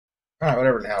Alright,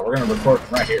 whatever now. We're going to record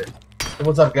from right here. So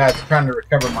what's up, guys? I'm trying to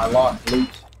recover my lost loot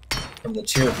from the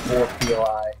Tier 4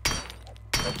 POI.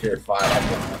 Or Tier 5, I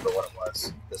can't remember what it was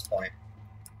at this point.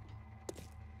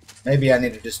 Maybe I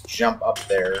need to just jump up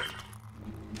there.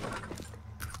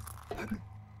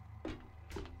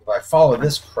 If I follow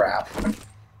this crap...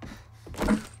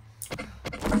 I'm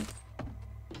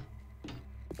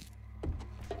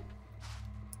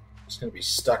just going to be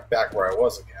stuck back where I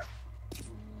was again.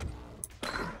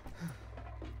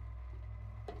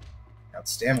 Now,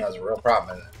 stamina is a real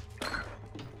problem, isn't it?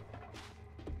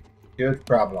 Good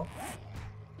problem.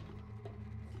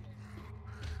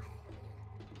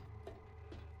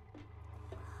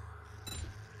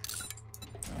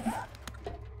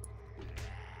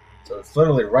 So it's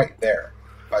literally right there.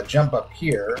 If I jump up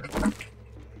here...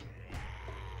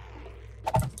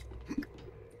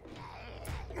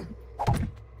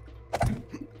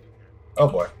 Oh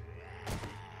boy.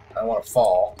 I don't want to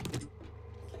fall.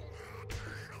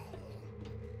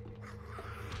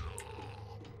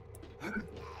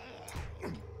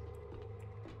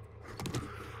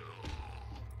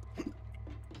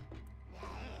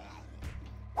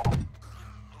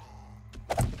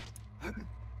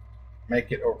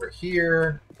 Make it over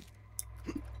here.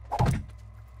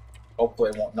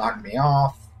 Hopefully it won't knock me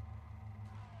off.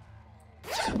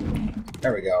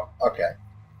 There we go. Okay.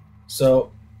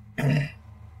 So, get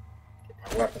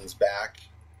my weapons back.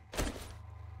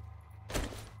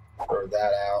 Throw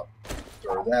that out.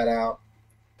 Throw that out.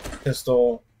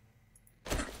 Pistol.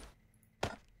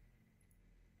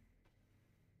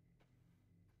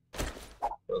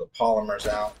 Throw the polymers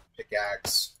out.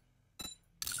 Pickaxe.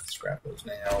 Scrap those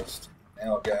nails.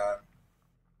 Nail gun.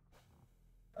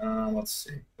 Let's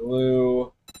see.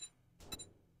 Glue.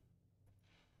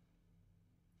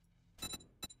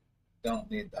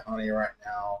 Don't need the honey right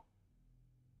now.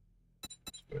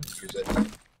 Let's go ahead and use it.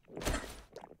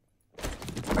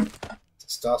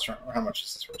 Testosterone. How much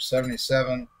is this for?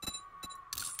 77.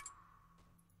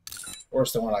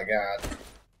 Where's the one I got?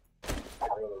 Get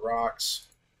rid of the rocks.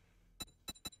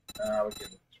 We can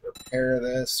repair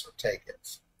this or take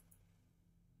it.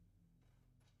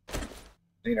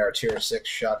 Need our tier 6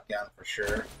 shotgun for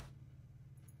sure.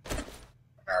 And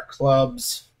our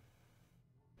clubs.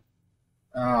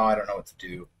 Oh, I don't know what to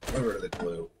do. Get rid of the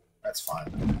glue. That's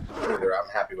fine. Either, I'm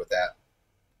happy with that.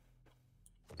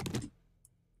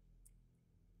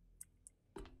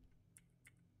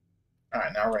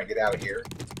 Alright, now we're going to get out of here.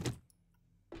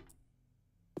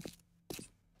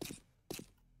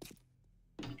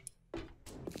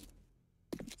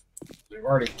 We've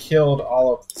already killed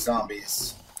all of the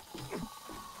zombies.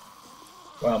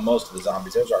 Well, most of the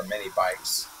zombies. Those are mini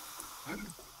bikes.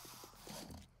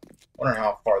 Wonder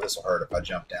how far this will hurt if I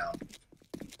jump down.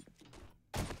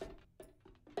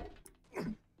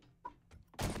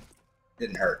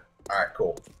 Didn't hurt. Alright,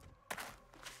 cool.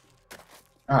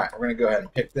 Alright, we're going to go ahead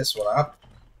and pick this one up.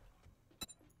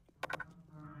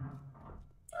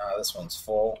 This one's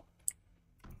full.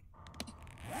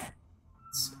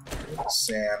 Let's see. Here's the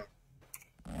sand.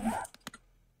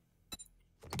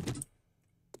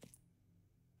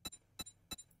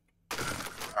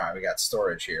 Alright, we got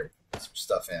storage here. Put some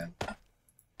stuff in.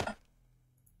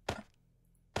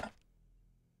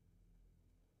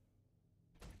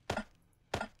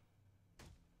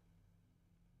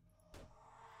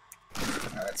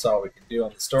 That's all we can do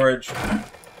on the storage.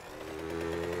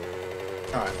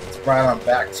 Alright, let's ride on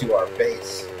back to our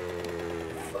base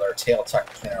with our tail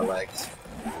tucked between our legs.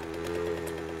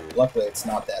 Luckily, it's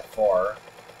not that far.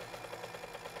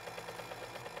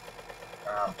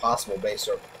 Possible base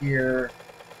over here.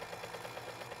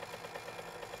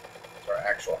 It's our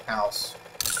actual house.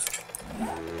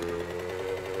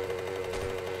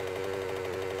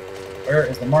 Where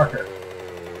is the marker?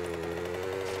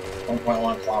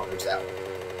 1.1 kilometers that way.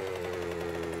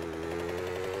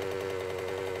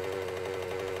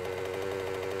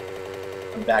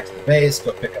 Come back to the base,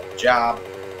 go pick up the job.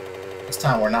 This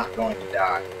time we're not going to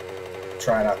die.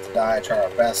 Try not to die, try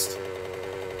our best.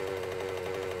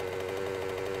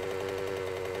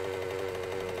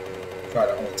 Try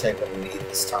to only take what we need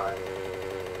this time.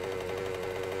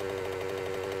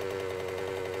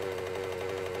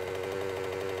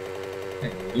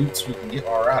 Any loots we can get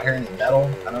while we're out here in the metal?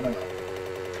 I don't know.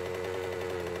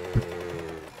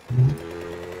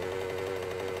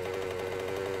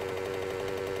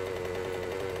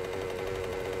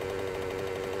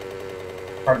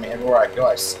 Pardon me, everywhere I go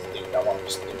I see loot. I want to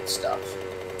just loot stuff.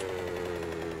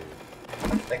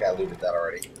 I think I looted that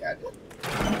already. Yeah, I did.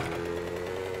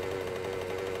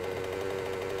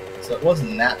 So it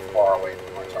wasn't that far away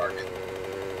from our target.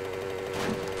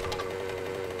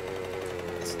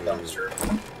 This dumpster.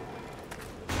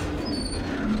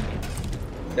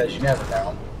 Because you never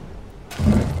know.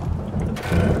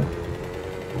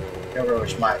 You never know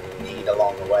what you might need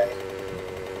along the way.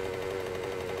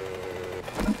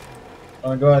 I'm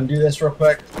going to go ahead and do this real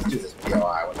quick. Let's do this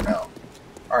BOI with no.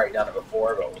 Already done it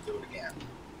before, but we'll do it again.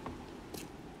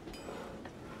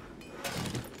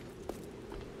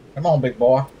 Come on, big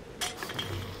boy.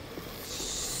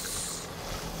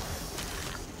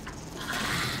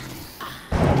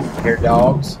 Here,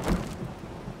 dogs.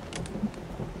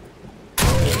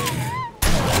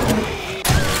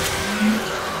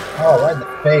 Oh, right in the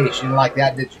face. You didn't like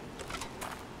that, did you?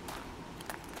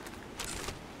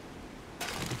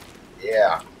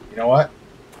 Yeah. You know what?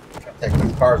 I'm going to take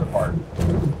these cars apart.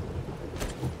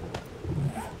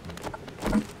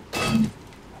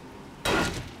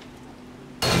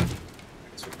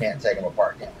 Guess we can't take them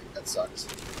apart, can we? That sucks.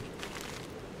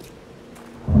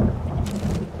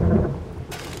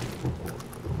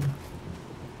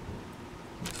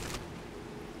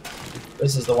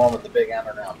 This is the one with the big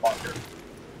underground bunker.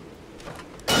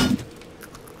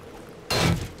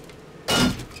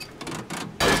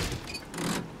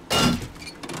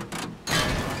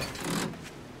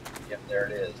 Yep, there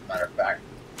it is, matter of fact.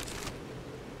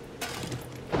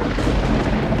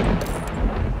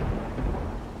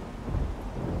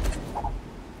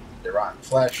 The rotten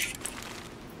flesh.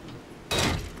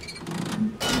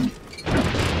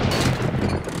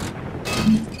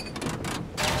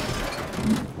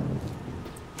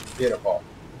 Beautiful.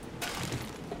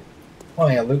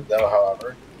 Plenty of loot though,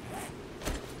 however.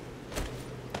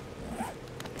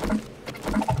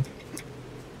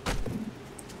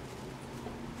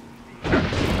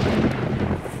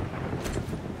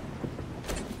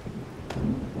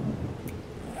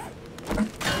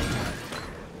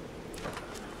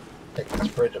 Take this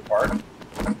fridge apart.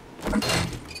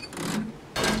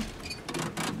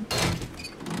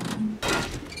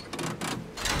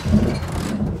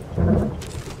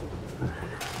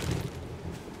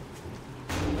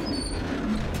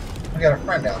 I got a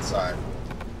friend outside.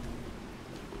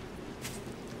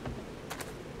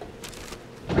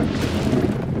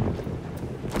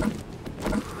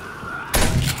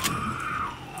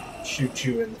 Shoot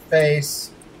you in the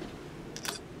face.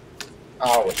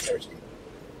 Oh, we're thirsty.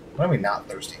 When are we not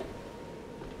thirsty?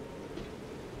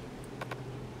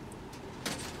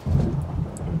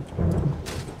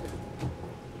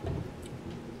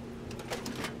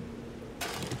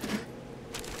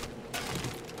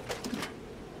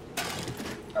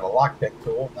 Got a lockpick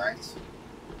tool, nice.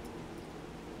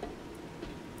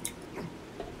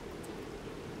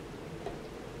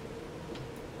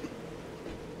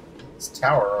 This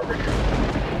tower over here.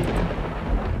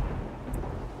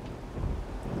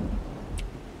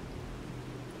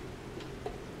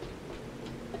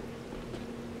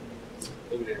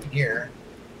 Loot in here.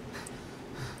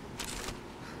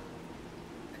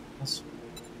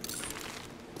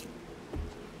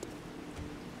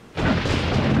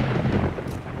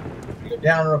 Go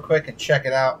down real quick and check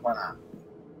it out. Why not?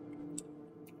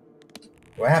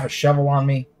 Do I have a shovel on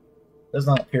me? Does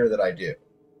not appear that I do.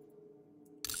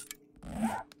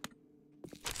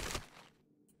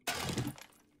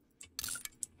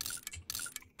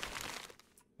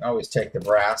 I always take the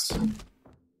brass.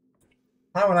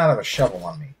 How do I not have a shovel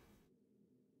on me?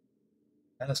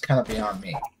 That is kind of beyond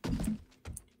me.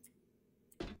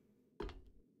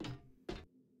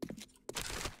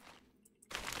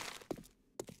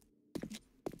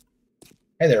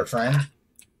 Hey there, friend.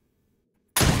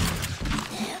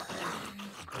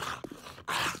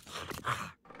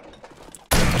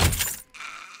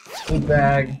 Food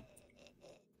bag.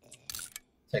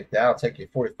 Take that. I'll take your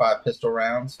 45 pistol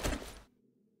rounds.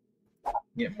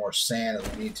 Get more sand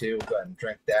if we need to. Go ahead and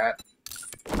drink that.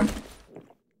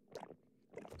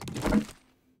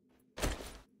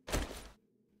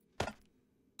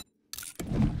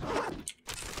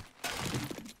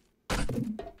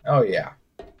 Oh, yeah.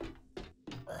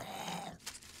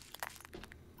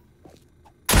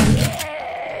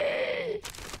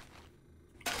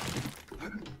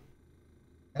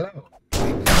 Hello.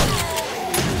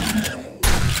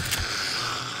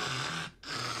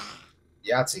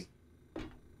 Yahtzee.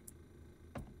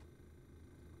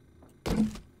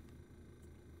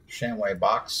 Shamway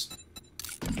box.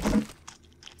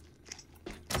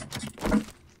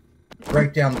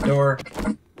 Break down the door.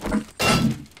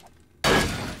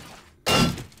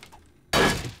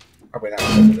 Probably not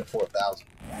going to at 4,000.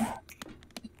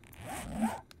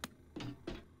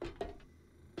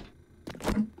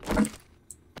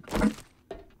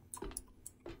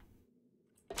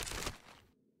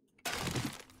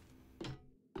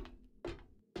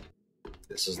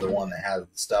 This is the one that has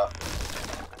the stuff.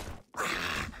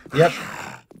 Yep.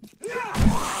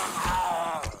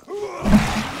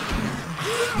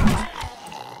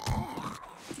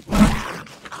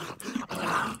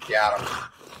 got him.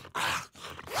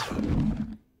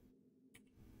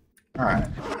 Alright.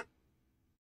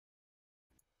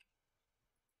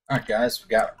 Alright, guys. We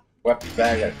got a weapon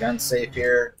bag, got a gun safe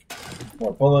here.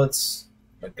 More bullets,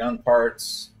 the gun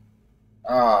parts.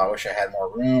 I wish I had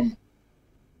more room.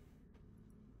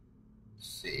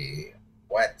 Let's see.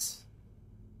 Wet.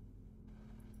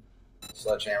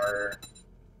 Sledgehammer.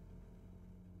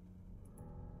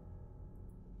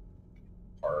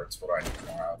 Parts. What do I need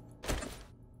more of?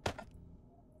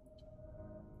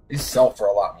 These sell for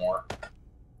a lot more.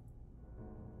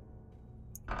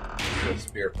 Good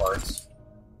spear parts.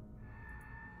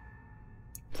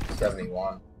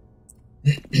 71.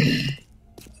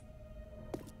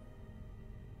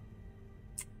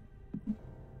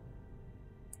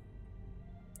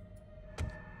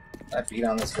 I beat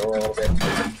on this door a little bit.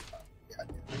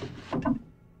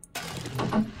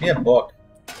 Give me a book.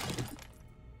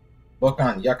 Book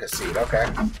on yucca seed. Okay.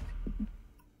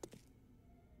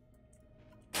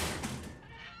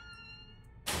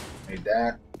 Need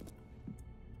that.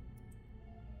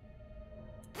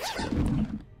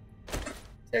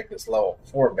 Take this level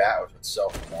 4 bat, which would sell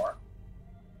for more.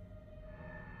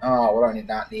 Oh, what do I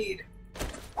not need?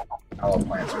 Aloe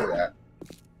plants for that.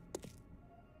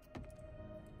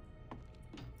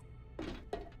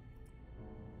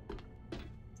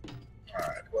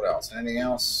 Alright, what else? Anything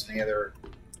else? Any other?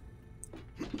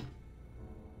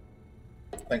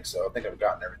 I think so. I think I've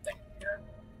gotten everything here.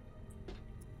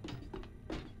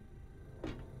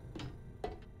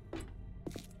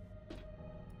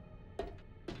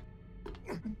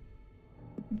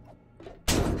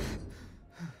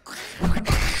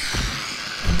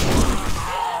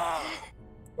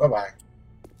 Bye-bye.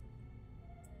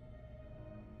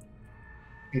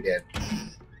 He did.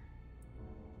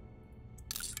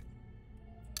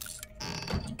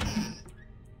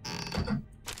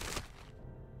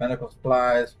 Medical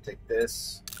supplies, take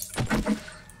this.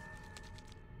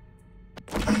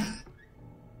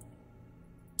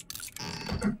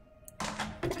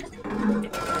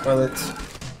 Toilets.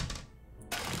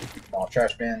 Small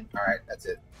trash bin. Alright, that's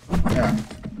it. Yeah.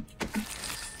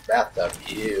 Bathtub.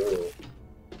 Ew.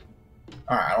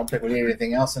 Alright, I don't think we need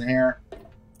anything else in here.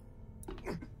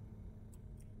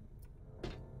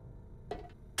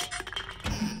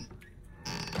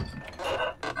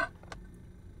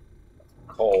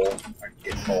 Coal. I can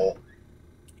get coal.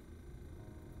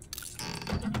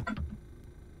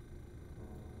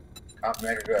 Coffee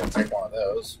maker, go ahead and take one of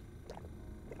those.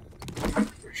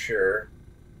 For sure.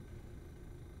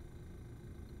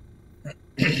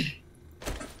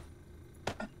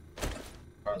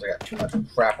 I got too much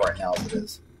crap right now as it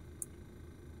is.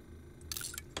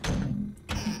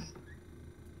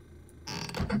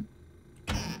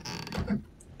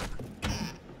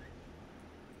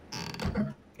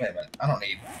 Wait a minute, I don't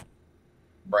need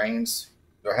brains.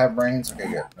 Do I have brains? Okay,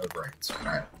 good. No brains.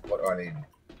 Alright, what do I need?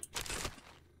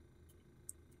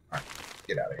 Alright,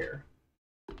 get out of here.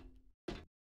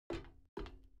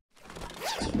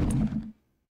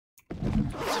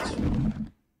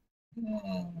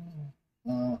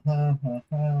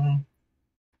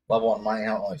 Level 1 mining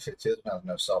out only 52. Has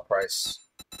no sell price.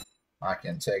 I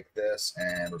can take this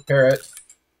and repair it.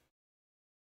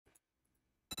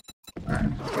 Alright,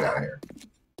 let's get out of here.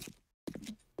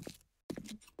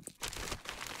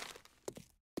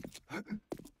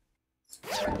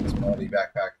 This melody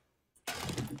backpack.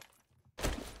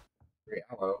 3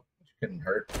 aloe, which couldn't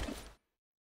hurt.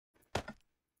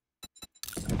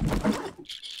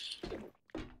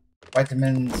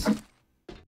 Vitamins.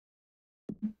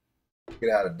 Get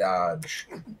out of Dodge.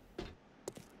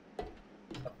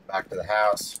 Back to the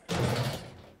house.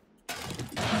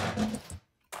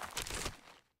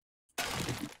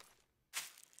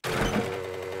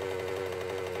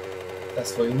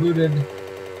 Successfully looted.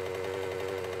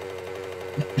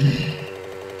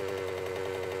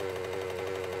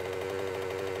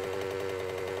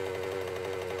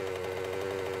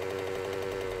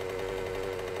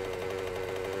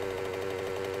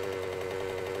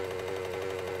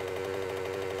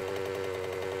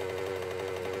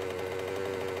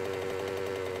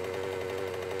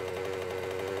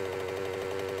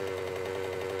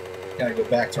 Gotta go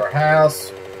back to our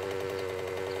house.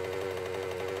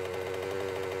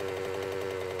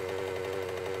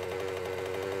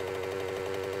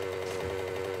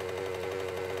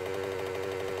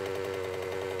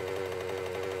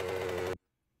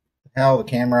 Hell, the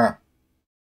camera.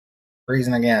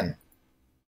 Freezing again.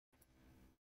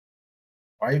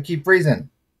 Why do you keep freezing?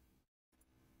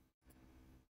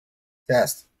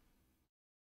 Test.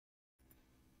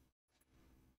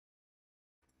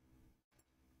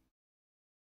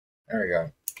 There we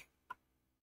go.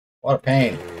 What a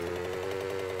pain.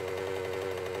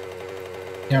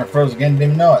 Camera froze again, didn't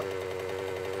even know it.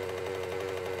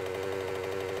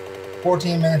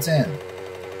 14 minutes in.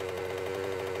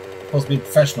 Supposed to be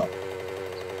professional.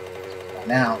 By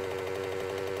now,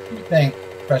 you'd think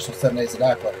professional 7 days to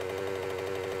die player.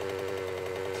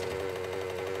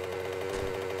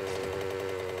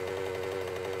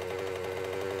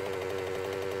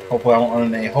 Hopefully I won't run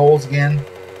into any holes again.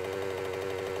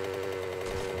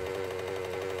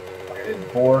 Like I did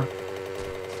before.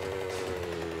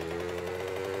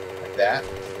 Like that.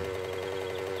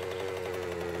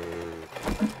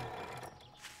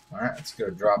 Alright, let's go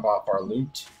drop off our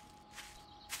loot.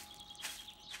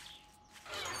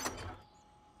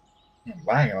 I'm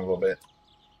lagging a little bit.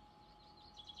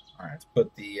 Alright, let's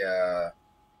put the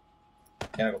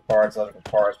mechanical parts, electrical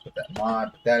parts, put that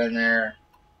mod, put that in there.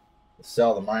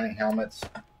 Sell the mining helmets,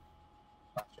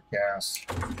 monster cast,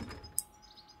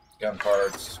 gun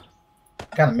parts.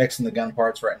 Kind of mixing the gun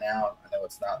parts right now. I know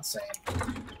it's not the same.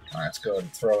 Alright, let's go ahead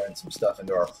and throw in some stuff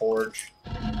into our forge.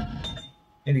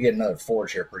 Need to get another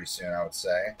forge here pretty soon, I would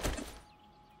say.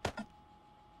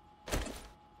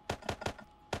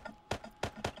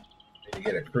 Need to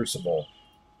get a crucible.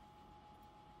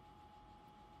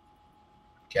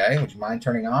 Okay, would you mind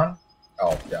turning on?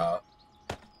 Oh, duh.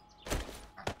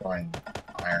 Throwing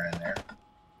iron in there.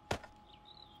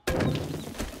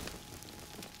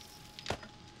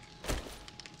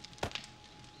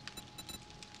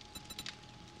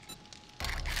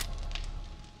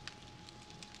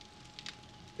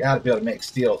 Gotta be able to make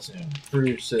steel soon.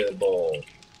 Crucible.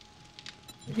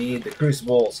 We need the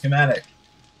crucible schematic.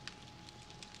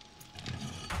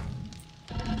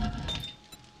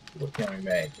 What can we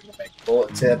make? We can make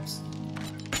bullet tips.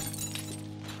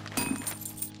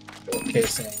 Bullet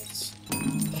casings.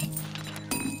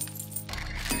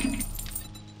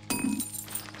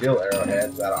 Steel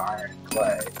arrowheads out of iron and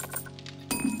clay.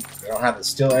 We don't have the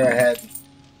steel arrowhead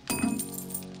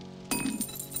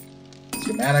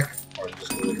schematic, or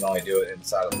just we can only do it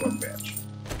inside of the workbench.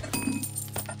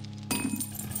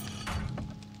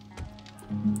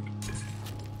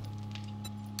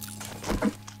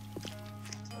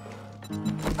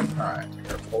 Alright,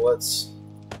 here are bullets.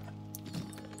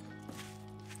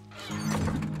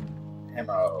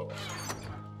 Ammo.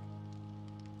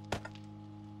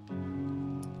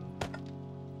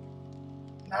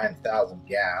 $9,000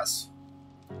 gas.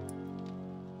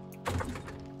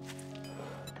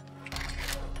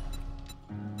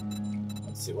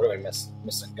 Let's see, what are we missing?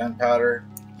 Missing gunpowder.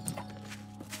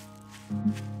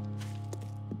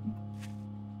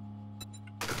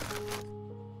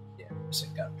 Yeah,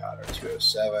 missing gunpowder.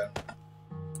 207.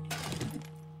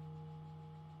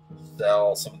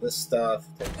 Sell some of this stuff.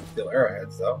 Take steel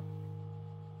arrowheads though.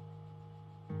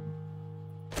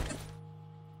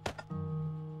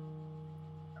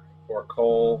 More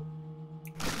coal.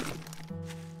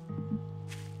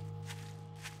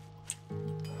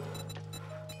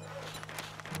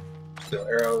 Steel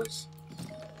arrows.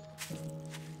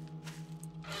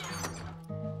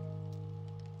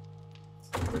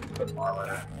 Put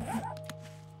armor.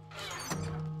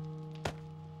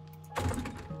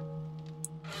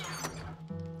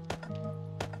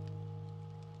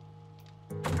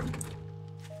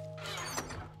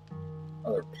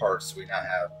 Other parts we now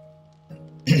have.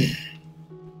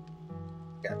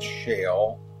 Got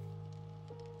shale.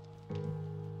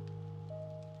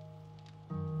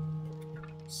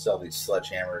 Sell these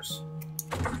sledgehammers.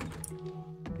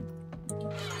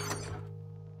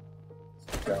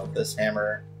 Sell this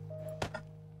hammer.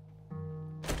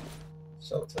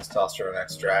 Sell the testosterone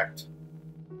extract.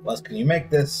 Les, can you make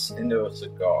this into a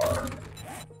cigar?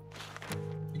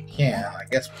 You can. I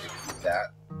guess we could do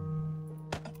that.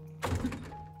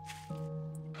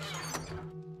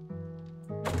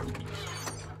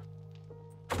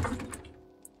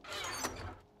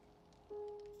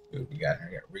 We got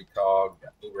here, we got recog,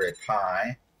 got blueberry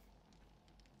pie.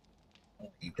 I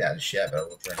won't eat that as yet, but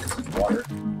we'll drink some water.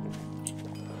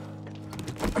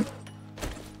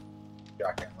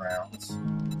 Shotgun rounds.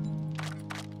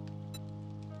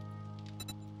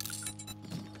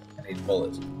 I need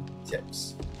bullet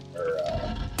tips. Or,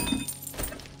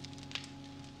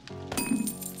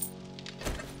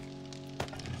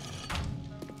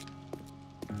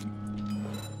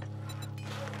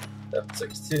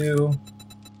 F62.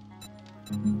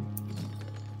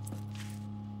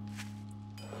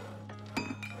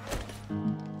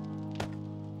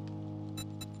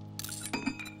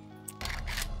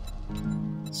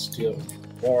 Steal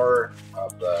more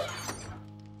of the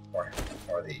more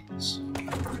of these.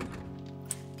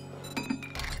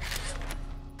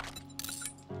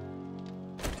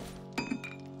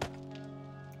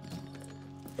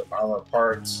 Put armor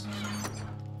parts.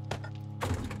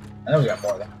 I know we got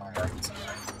more than minor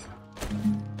somewhere.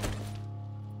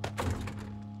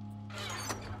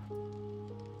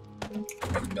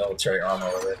 Make military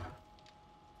armor with it.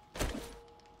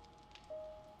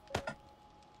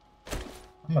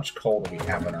 How much coal do we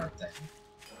have in our thing?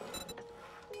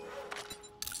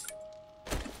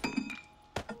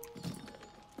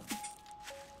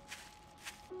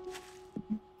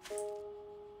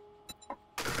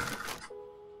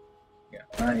 Yeah,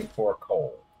 94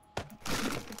 coal.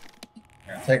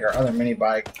 We're gonna take our other mini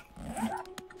bike,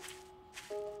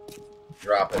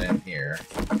 drop it in here.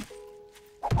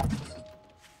 I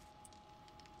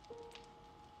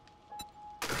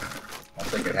don't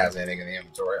think it has anything in the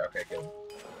inventory. Okay, good.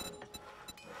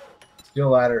 Steel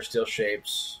ladder, steel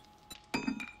shapes,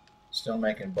 still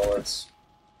making bullets.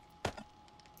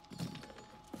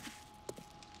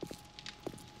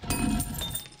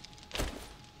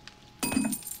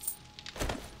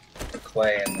 The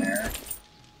clay in there.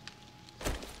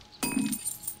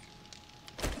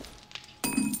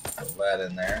 The lead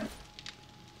in there.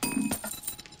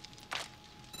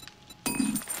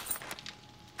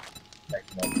 Make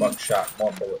more buckshot,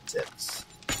 more bullet tips.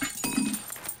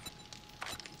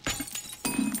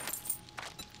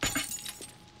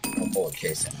 Bullet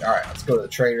casing. Alright, let's go to the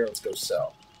trader. Let's go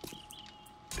sell.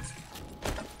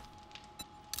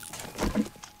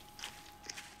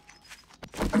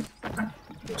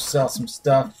 Go sell some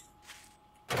stuff.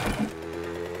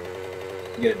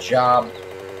 Get a job.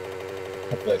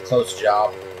 Hopefully a close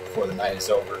job before the night is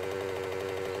over.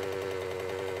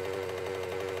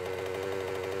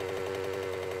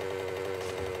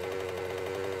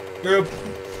 Boop.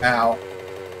 Ow.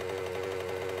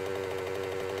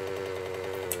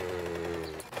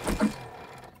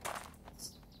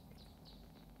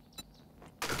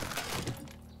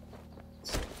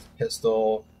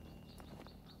 Pistol,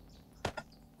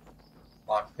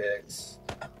 lockpicks,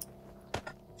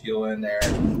 fuel in there.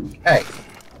 Hey,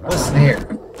 listen here.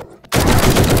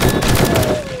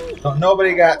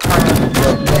 Nobody got time to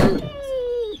do it,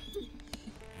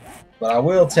 but I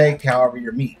will take, however,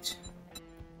 your meat.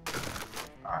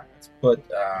 All right, let's put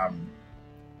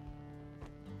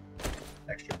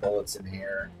extra bullets in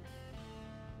here.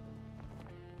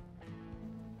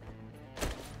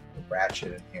 The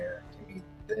ratchet in here.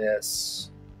 This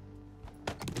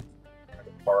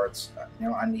mechanical parts. You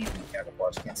know, I need mechanical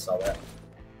parts. Can't sell that.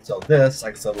 Sell this.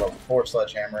 I can sell the level 4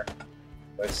 sledgehammer.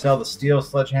 Do I sell the steel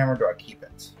sledgehammer? Or do I keep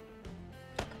it?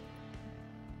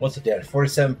 What's the damage?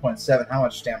 47.7. How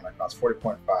much stamina costs?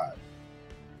 40.5.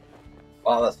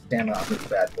 Oh, that's stamina on this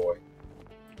bad boy.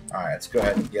 All right, let's go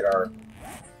ahead and get our.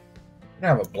 We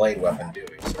don't have a blade weapon, do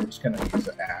we? So we're just gonna use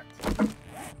an axe,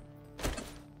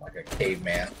 like a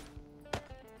caveman.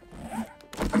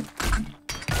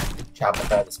 Chop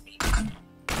up all this meat.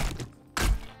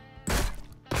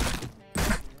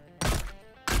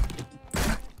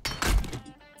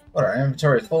 What, our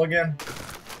inventory is full again?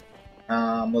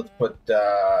 Let's put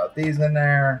these in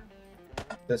there,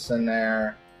 this in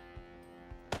there,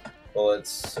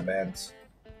 bullets, cement,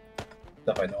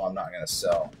 stuff I know I'm not going to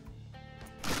sell.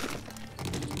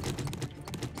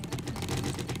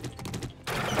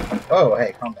 Oh,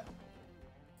 hey, calm down.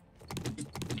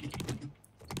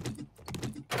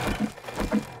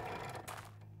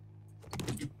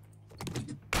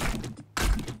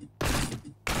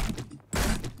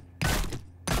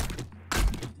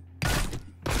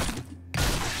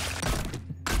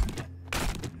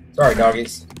 Sorry,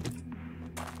 doggies.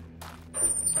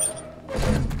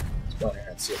 Let's go in here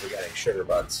and see if we got any sugar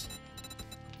butts.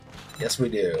 Yes, we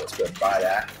do. Let's go ahead and buy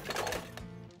that.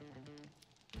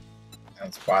 And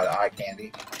let's buy the eye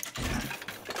candy.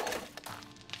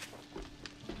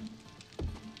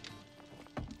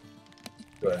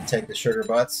 Go ahead and take the sugar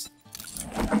butts.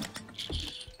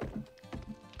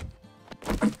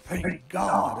 Thank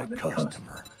God, a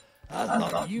customer. I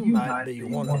thought you might be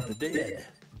one of the dead.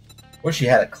 Wish you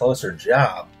had a closer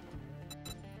job.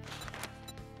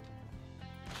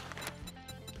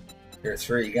 Tier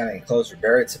 3, you got any closer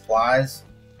buried supplies?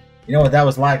 You know what that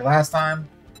was like last time?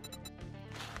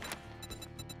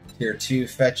 Tier 2,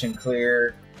 fetch and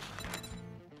clear.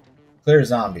 Clear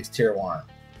zombies, Tier 1.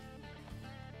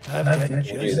 I've got We'll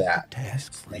do that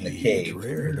task in the cave. It's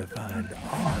rare to find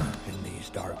honor in these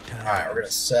dark times. Alright, we're going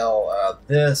to sell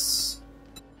this.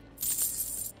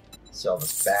 Sell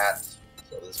this bat.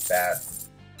 Sell this bat.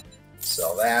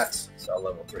 Sell that. Sell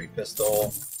level 3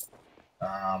 pistol.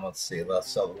 Let's see. Let's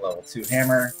sell the level 2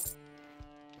 hammer.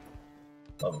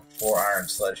 Level 4 iron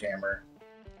sledgehammer.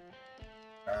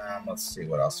 Let's see.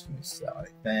 What else can we sell?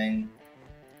 Anything?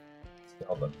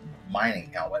 Sell the mining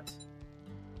helmet.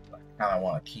 I kind of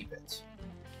want to keep it.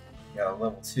 Got a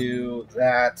level 2,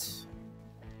 that.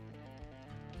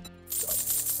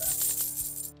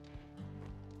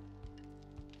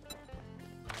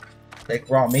 Take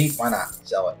raw meat, why not?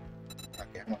 Sell it.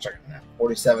 Okay, how much I got now?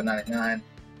 $47.99.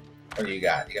 What do you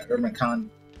got? You got Urban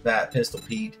Combat Pistol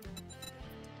Pete,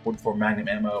 44 Magnum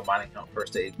ammo, mining helmet,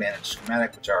 first aid, managed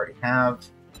schematic, which I already have.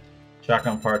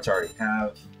 Shotgun parts I already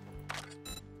have.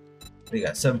 We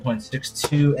got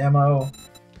 7.62 ammo.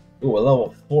 Ooh, a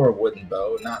level 4 wooden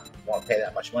bow. Not want to pay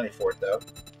that much money for it though.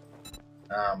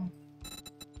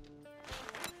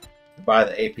 Buy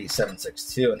the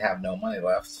AP-762 and have no money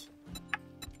left.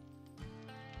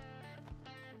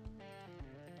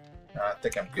 I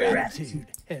think I'm good. Gratitude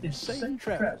and safe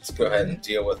travels. Let's go ahead and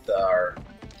deal with our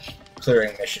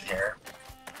clearing mission here.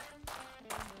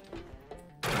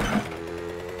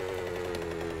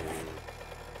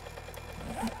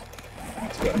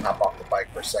 Let's go ahead and hop off the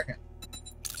bike for a second.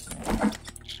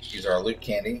 Use our loot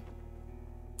candy.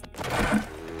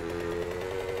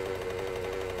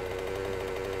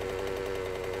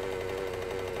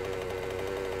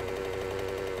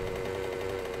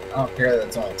 I don't care that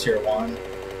it's only tier 1.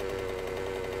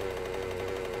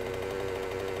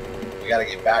 We gotta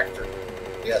get back to.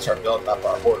 We gotta start building up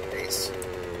our horde base.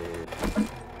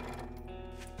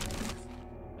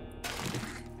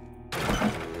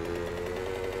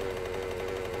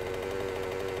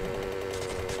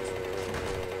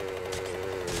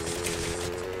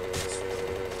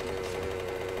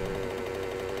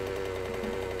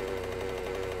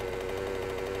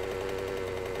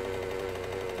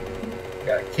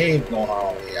 Got a cave going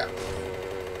on over here.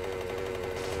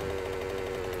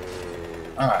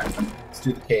 Alright, let's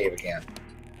do the cave again.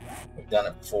 We've done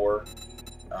it before.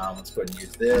 Let's go ahead and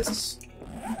use this.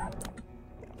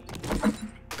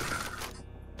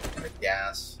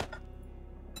 Gas.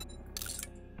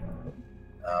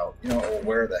 You know what, we'll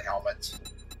wear the helmet.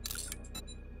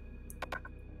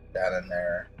 That in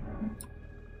there.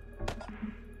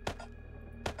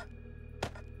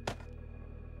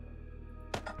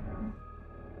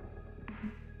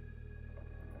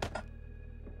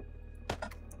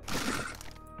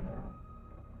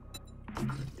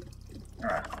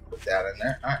 Alright, put that in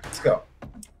there. Alright, let's go.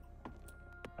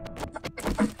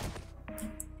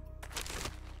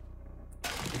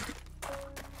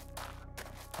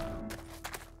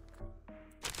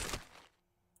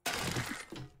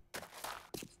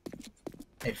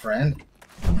 Hey friend,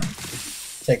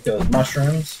 take those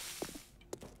mushrooms.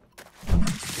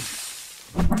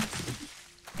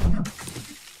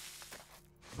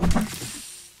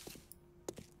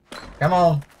 Come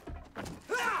on.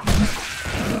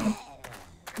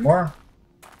 More.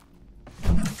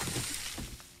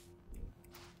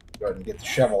 Go ahead and get the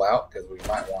shovel out because we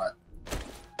might want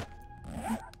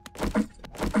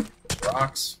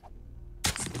rocks.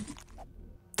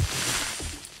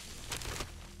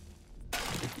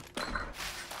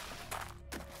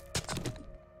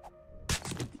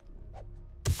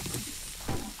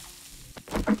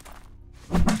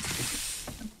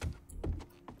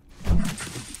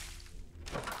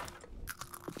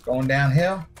 Going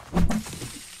downhill.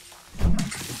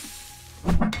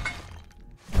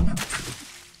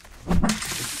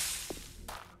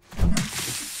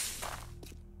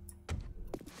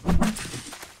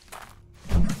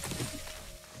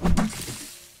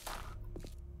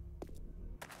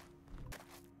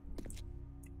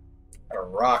 Got a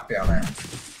rock down there.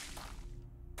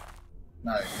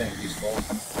 Not anything useful.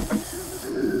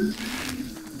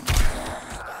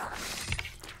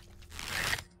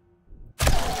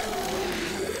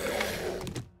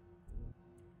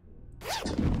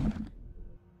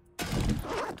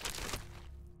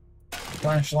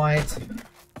 Flashlight.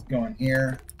 Let's go in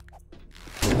here.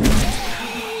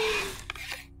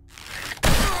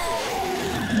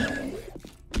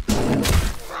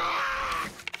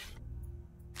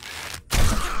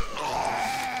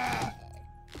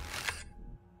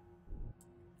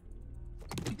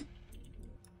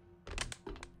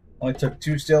 Only took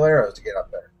 2 steel arrows to get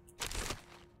up there.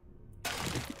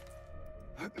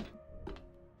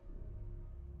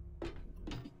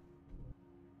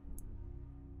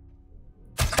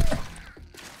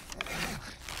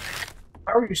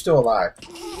 How are you still alive?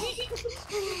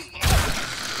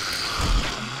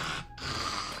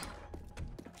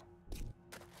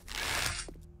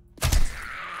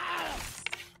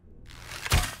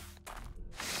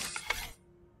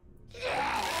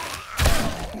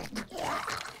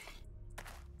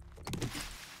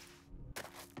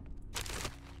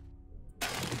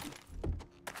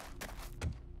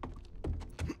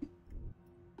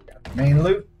 Main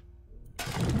loot.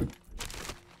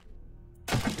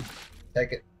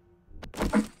 Take it.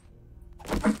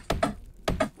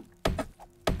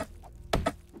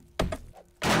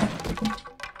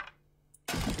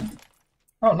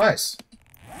 Oh, nice.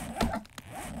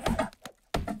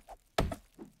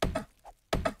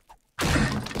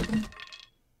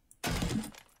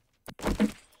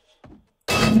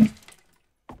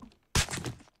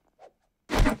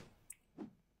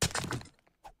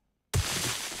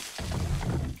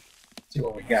 See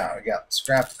what we got. We got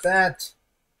scrap that.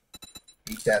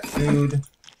 Eat that food.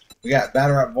 We got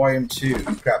Battle Rap Volume 2.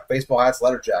 We got baseball hats,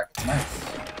 leather jackets. Nice.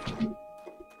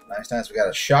 Nice, nice. We got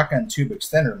a shotgun tube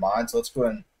extender mod. So let's go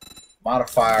ahead and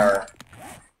modify our...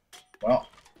 Well,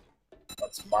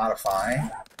 let's modify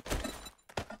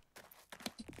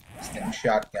this thing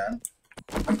shotgun.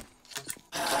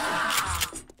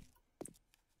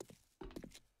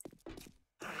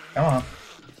 Come on.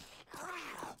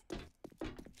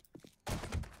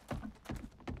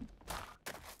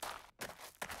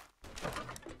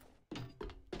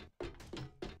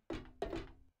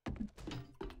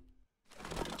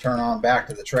 Turn on back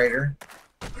to the trader.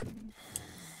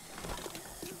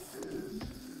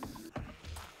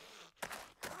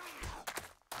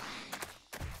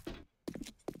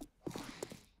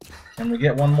 Can we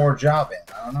get one more job in?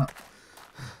 I don't know.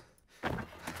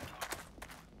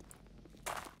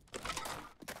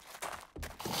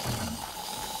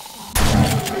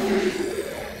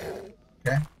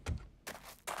 Okay.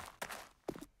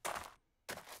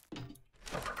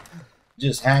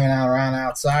 Just hanging out around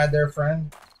outside there,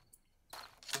 friend.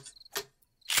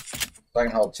 So I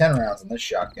can hold 10 rounds in this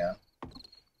shotgun.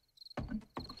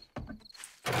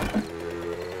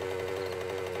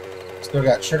 Still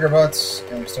got sugar butts,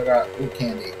 and we still got wood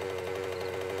candy.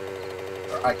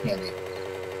 Or eye candy.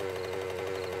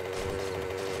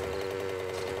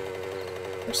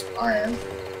 There's some iron.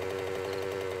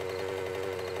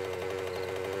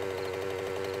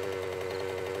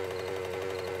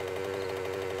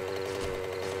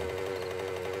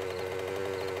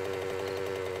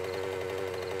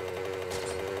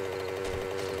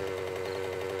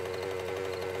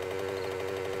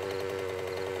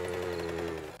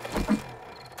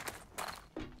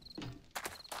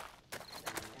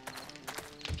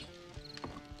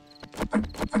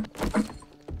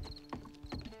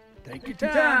 Take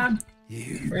your time. What do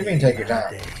you mean take your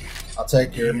time? I'll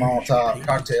take your Molotov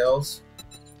cocktails.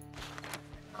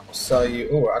 I will sell you...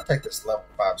 Oh, I'll take this level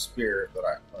 5 spear, but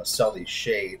I'm going to sell these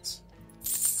shades.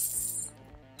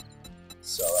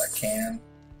 Sell that can.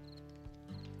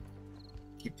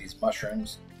 Keep these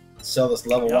mushrooms. Sell this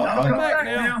level 1 Come back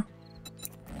now.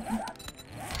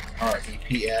 Alright,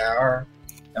 EPR.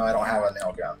 No, I don't have a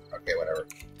nail gun. Okay, whatever.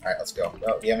 Alright, let's go.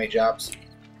 Oh, do you have any jobs?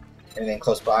 Anything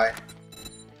close by?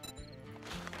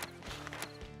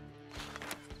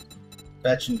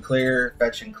 Fetch and clear,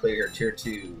 tier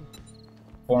 2.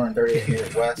 438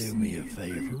 meters west. Do me a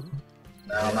favor.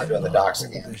 No, I'm not doing the docks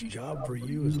I'll again. hold this job for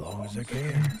you as long as I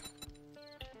can.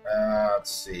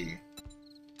 Let's see.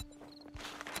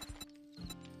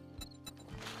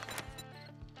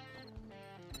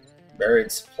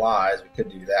 Buried supplies, we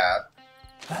could do that.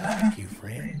 Thank you,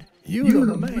 friend. You're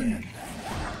the man.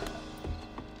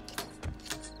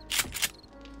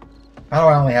 How do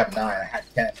I only have 9? I had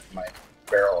 10 in my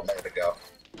barrel a minute ago.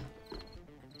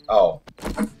 Oh.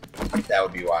 That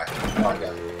would be why. Come on,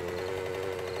 gun.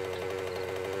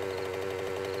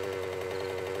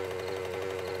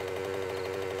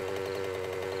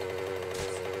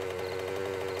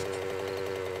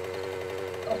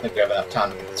 I don't think we have enough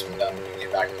time to get this one done. We can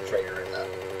get back to the trader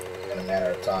in a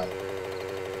matter of time.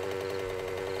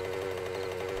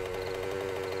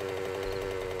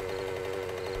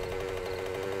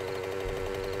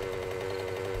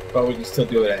 But we can still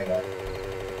do it anyway.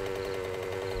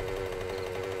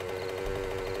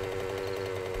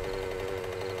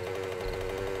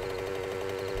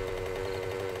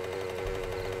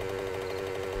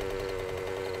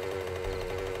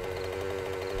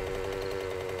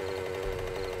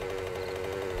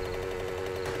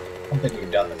 I don't think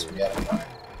we've done this one yet anyway.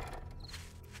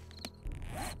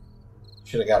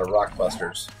 Should have got a rock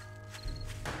busters.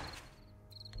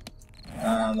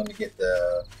 Let me get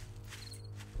the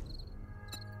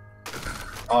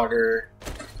auger.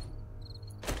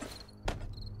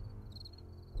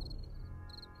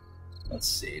 Let's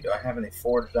see, do I have any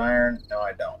forged iron? No,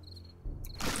 I don't.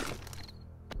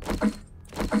 I'm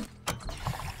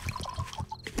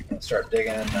gonna start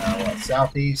digging in what,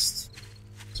 southeast,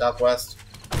 southwest.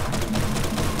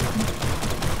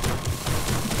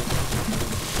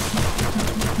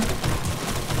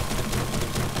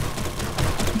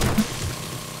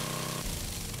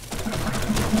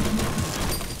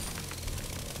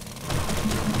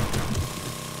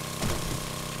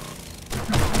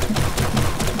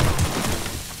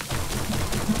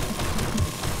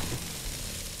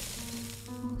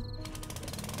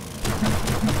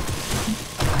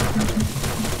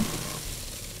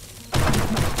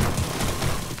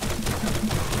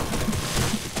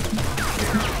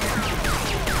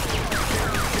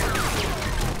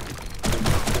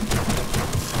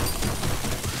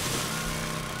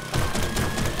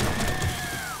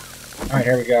 Alright,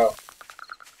 here we go.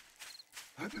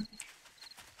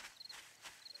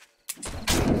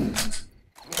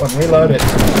 Wasn't reloaded.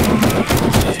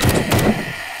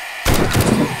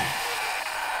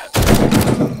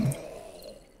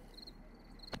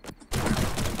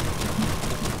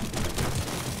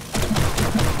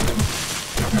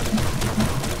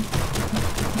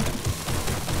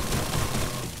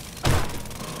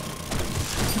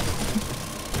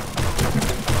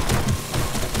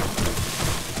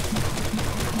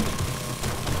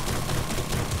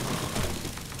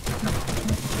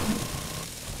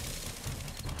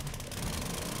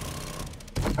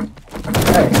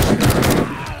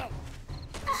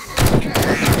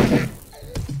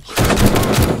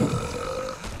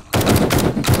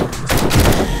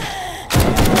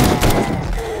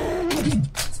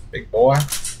 Big boy.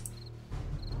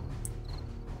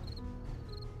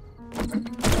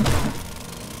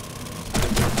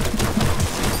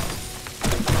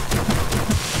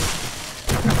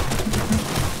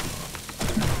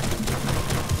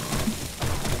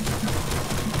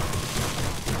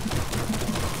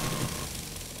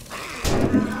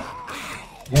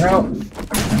 You know,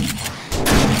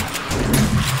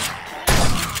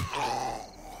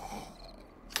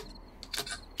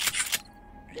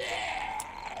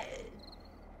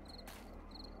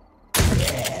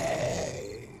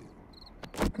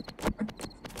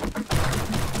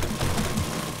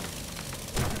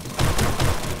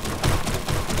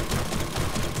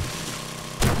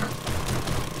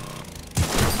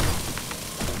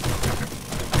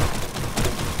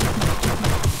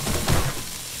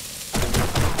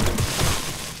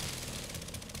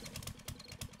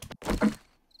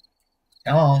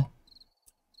 come on.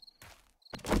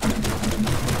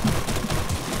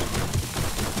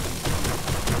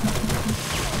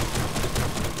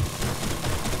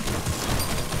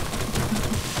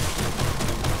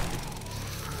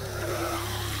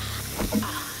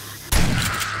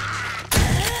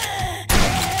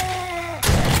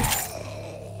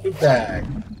 Good bag.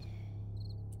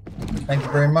 Thank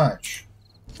you very much.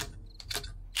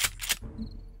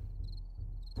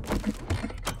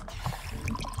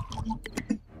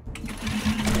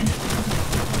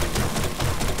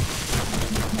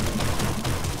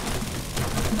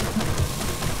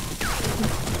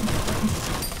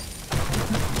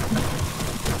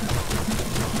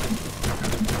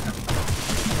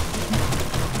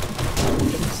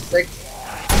 Six.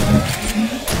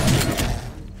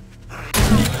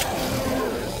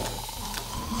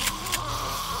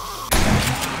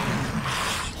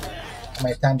 How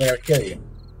many times did I kill you?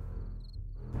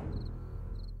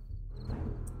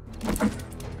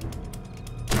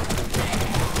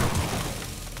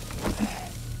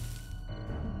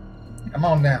 Come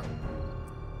on now.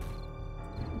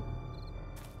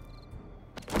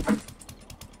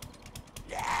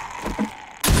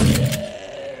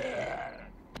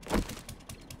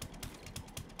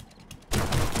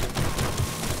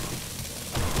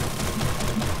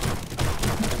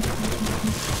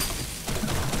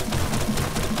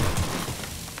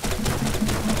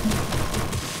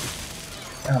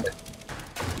 Found it.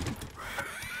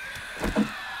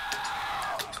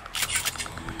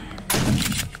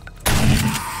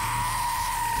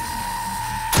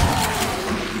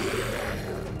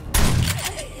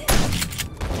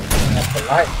 That's the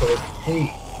light for the key.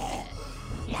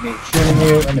 Me shooting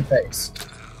you in the face.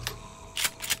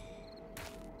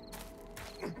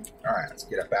 Alright, let's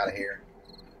get up out of here.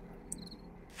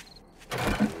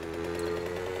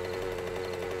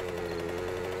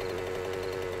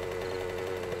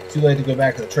 Too late to go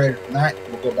back to the trader tonight.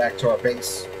 We'll go back to our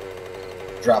base,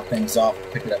 drop things off,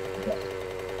 pick it up if we want.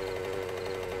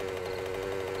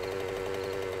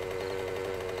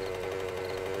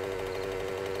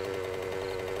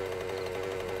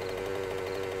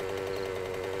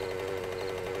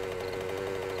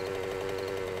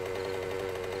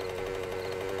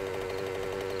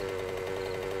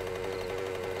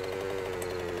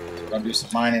 So we're going to do some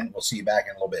mining. We'll see you back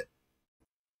in a little bit.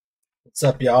 What's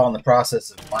up, y'all? In the process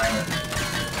of mining,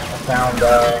 I found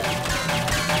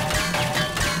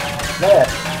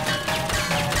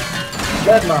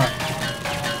lead mine.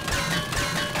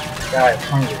 Guy is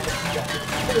hungry.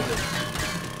 What is it?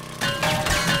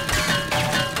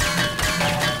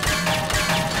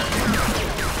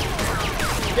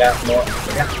 We got more.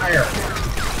 We got iron.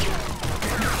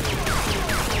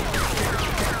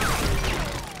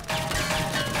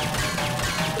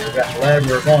 So we got lead.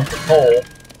 We're going for coal.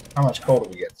 How much coal do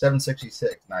we get?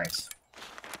 766. Nice.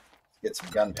 Let's get some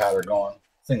gunpowder going.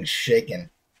 This thing's shaking.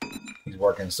 He's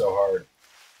working so hard.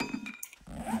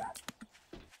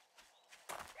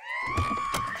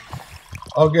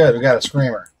 Oh, good. We got a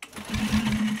screamer.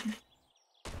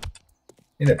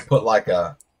 Need to put like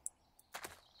a...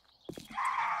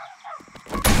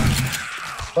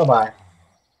 Bye-bye.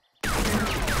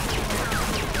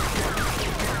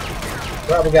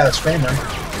 Well, we got a screamer.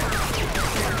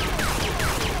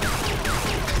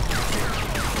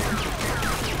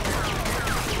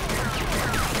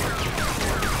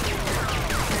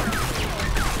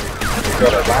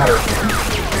 Got a ladder.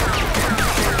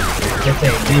 This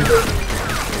ain't deeper.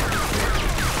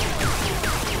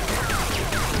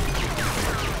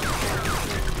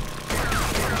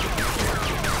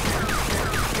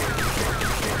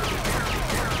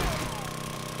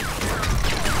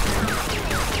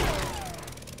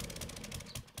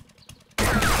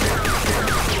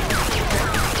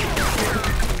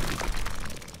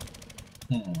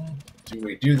 Do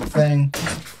we do the thing?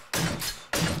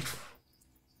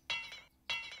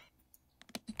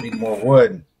 Need more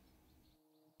wood.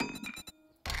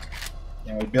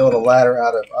 Can we build a ladder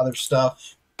out of other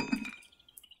stuff?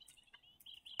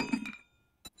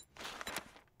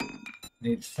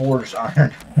 Need forged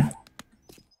iron.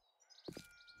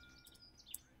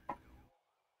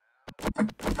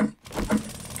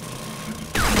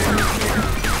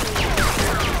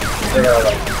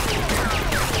 There.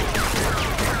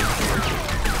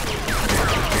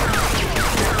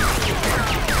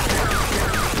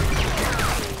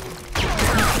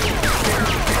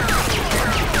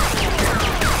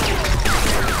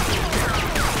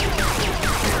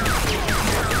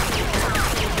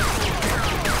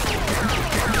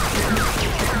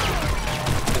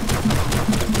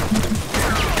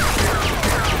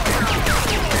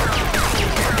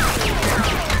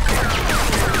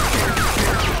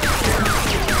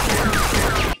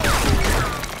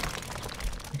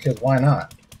 Because why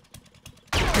not?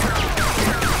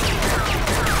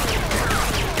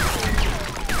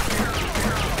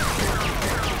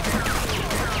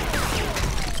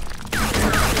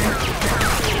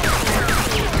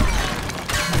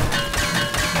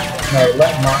 No,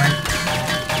 let mine.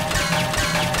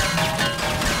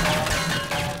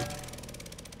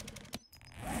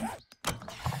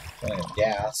 And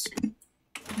gas.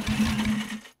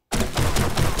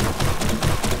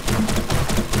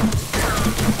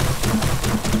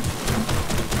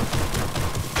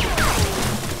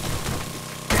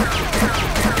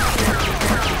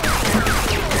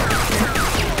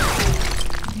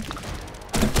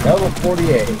 Level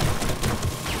 48.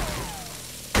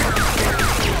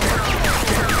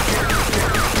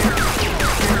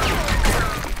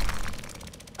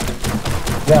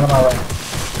 Down on my right.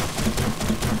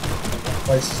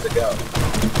 Places to go.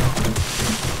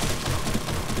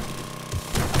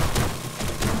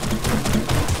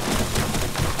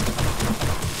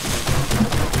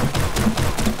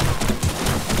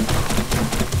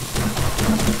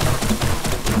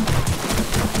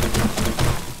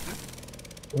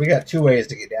 We got two ways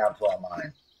to get down to our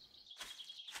mine,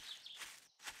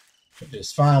 which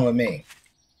is fine with me.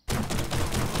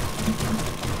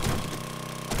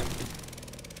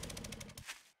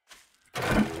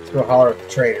 Let's go holler at the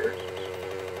trader.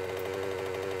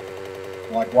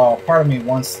 Like, while part of me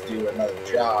wants to do another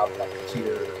job, like a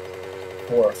tier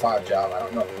 4 or 5 job, I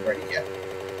don't know if I'm ready yet.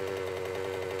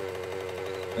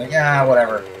 Like, yeah,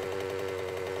 whatever.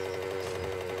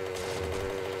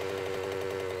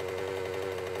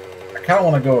 I kind of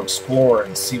want to go explore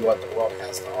and see what the world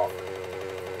has to offer.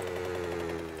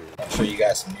 I'll show you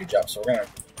guys some new jobs. So we're going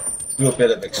to do a bit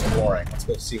of exploring. Let's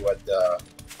go see what...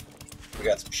 we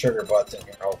got some sugar butts in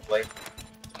here, hopefully.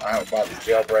 I haven't bought the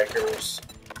jailbreakers.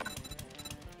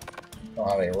 Don't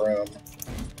have any room.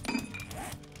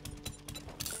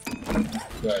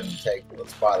 Go ahead and take...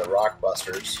 Let's buy the rock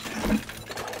busters.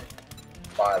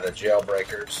 Buy the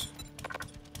jailbreakers.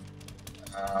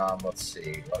 Let's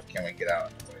see. What can we get out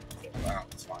of the way? Wow,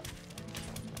 that's fine.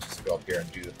 Just go up here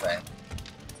and do the thing.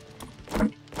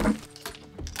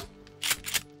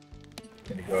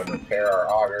 Gonna go ahead and repair our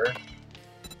auger.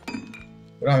 We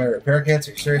don't have any repair kits?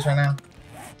 Are you serious right now?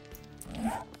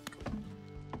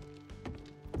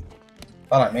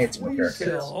 Thought I made some repair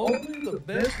kits. Only the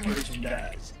best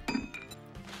merchandise.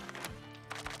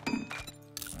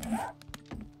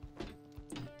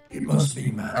 It must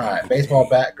be mine. Alright, baseball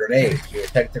bat, grenades. We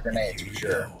detect the grenades for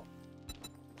sure.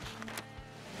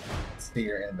 Let's see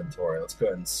your inventory. Let's go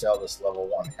ahead and sell this level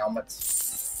 1 helmet.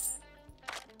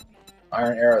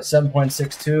 Iron arrow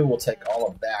 7.62. We'll take all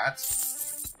of that.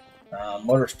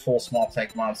 Motors full small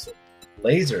tank monster.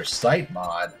 Laser sight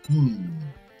mod.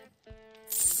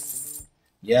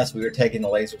 Yes, we are taking the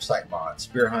laser sight mod.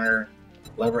 Spear hunter,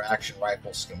 lever action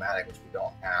rifle schematic, which we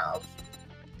don't have.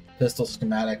 Pistol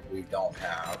schematic, we don't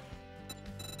have.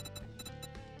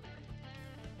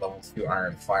 Level 2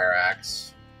 iron fire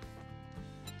axe.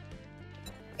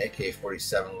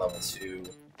 AK-47 level 2.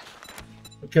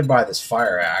 We could buy this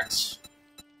fire axe.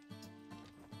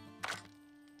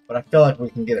 But I feel like we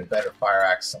can get a better fire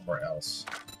axe somewhere else.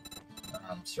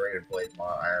 Serrated blade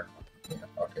mod iron. Yeah,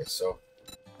 okay, so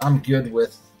I'm good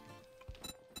with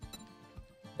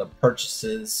the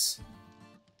purchases.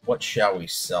 What shall we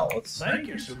sell? Let's Thank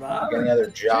you, Survivor. get another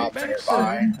job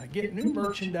nearby. I get new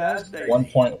merchandise daily.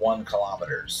 1.1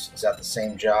 kilometers. Is that the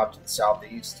same job to the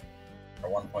southeast? Or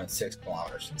 1.6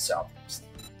 kilometers to the southeast?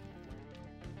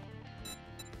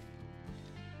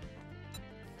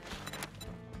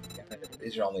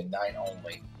 These are only 9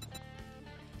 only.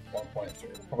 1.3. We'll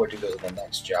probably do those in the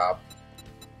next job.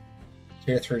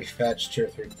 Tier 3 fetch, Tier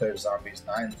 3 clear zombies,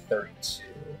 932.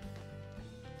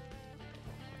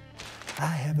 I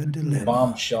have a dilemma. Bomb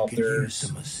Could use shelters.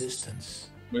 some assistance.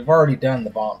 We've already done the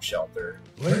bomb shelter.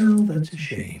 Well, that's a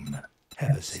shame.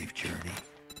 Have a safe journey.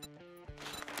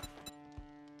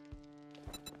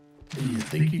 Do you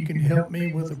think you can help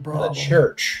me with a problem? The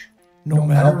church. No I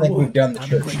matter don't think what, we've done the I'm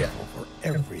church yet. grateful for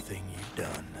everything you've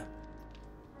done.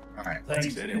 Alright,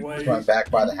 Thanks anyway. let's run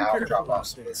back by the house, drop off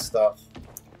some of this stuff.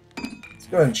 Let's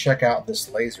go ahead and check out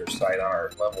this laser sight on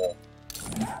our level.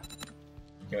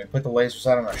 Can we put the laser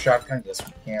sight on our shotgun? Yes,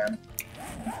 we can.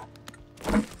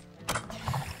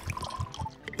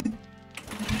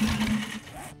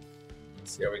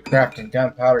 Let's see, are we crafting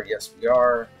gunpowder? Yes, we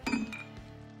are.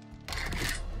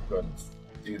 Go ahead and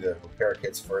do the repair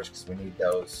kits first because we need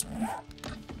those.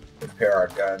 Repair our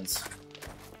guns.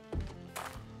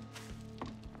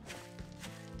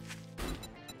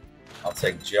 I'll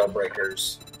take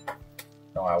jailbreakers.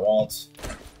 No, I won't.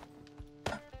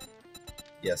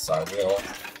 Yes, I will.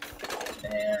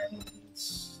 And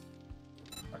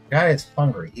our guy is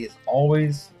hungry. He is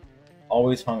always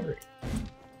hungry.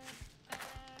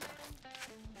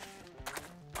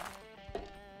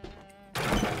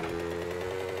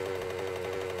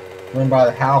 Run by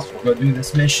the house. We'll go do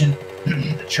this mission,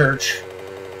 the church,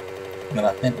 and then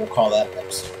I think we'll call that an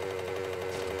episode.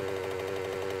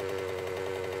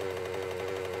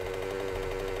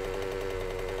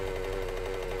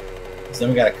 So then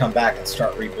we got to come back and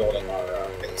start rebuilding our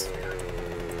base here.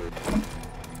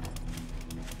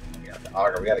 We got the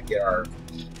auger. We got to get our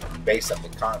base up to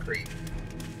concrete.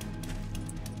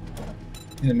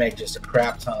 Need to make just a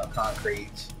crap ton of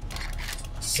concrete,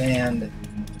 sand.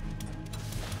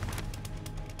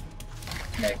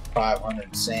 Make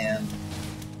 500 sand.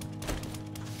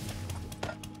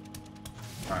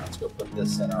 Alright, let's go put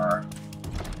this in our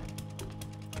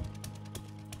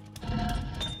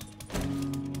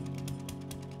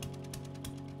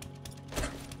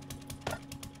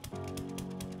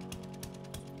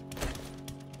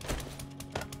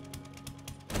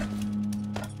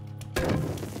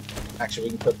actually, we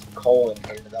can put some coal in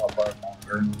here, that'll burn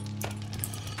longer.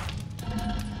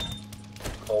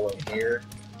 Coal in here.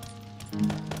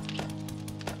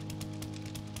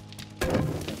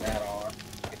 Put that on.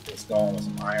 Get this going with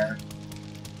some iron.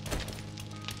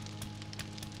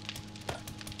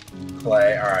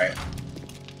 Clay, alright.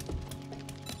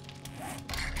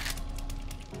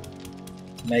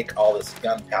 Make all this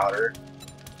gunpowder.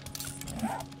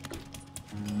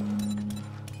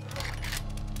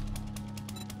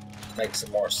 Make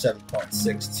some more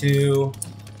 7.62.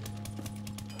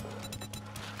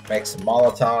 Make some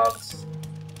Molotovs.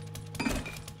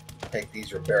 Take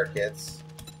these repair kits.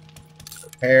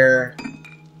 Repair.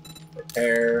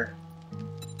 Repair.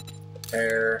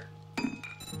 Repair.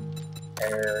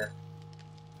 Repair.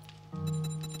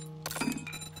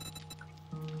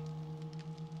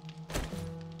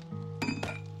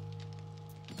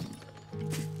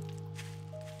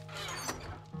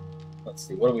 Let's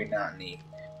see, what do we not need?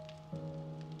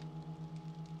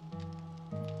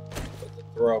 Put the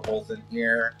throwables in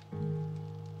here.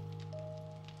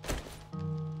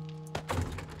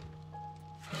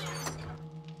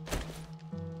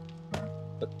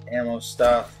 Put the ammo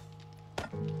stuff.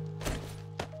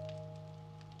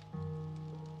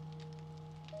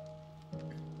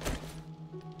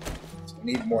 So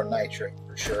we need more nitrate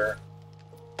for sure.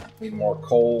 We need more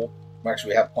coal.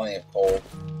 Actually, we have plenty of coal.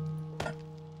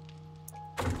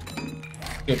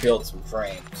 Could build some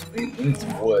frames. We need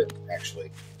some wood,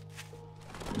 actually.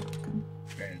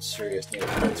 We're in serious need.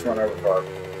 Let's run over to our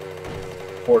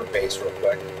port base real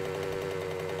quick.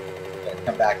 Gonna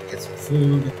come back and get some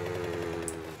food.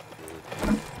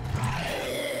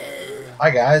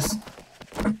 Hi, guys.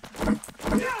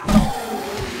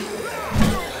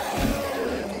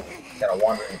 Got a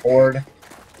wandering horde.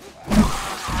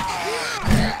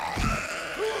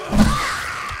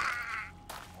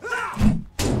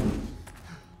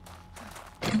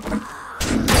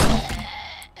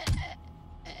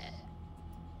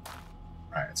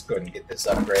 go ahead and get this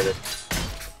upgraded.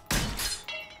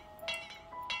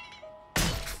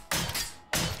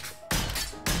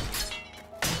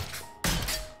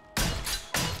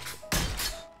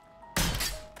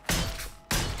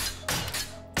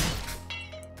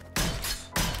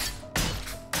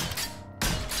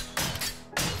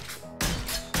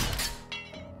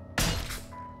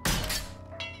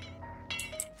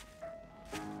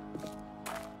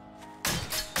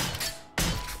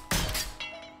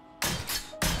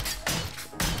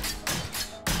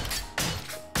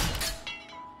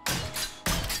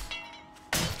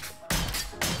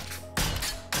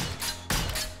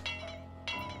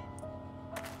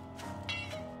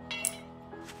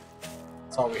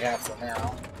 That's all we have for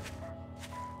now.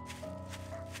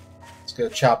 Let's go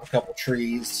chop a couple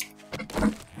trees.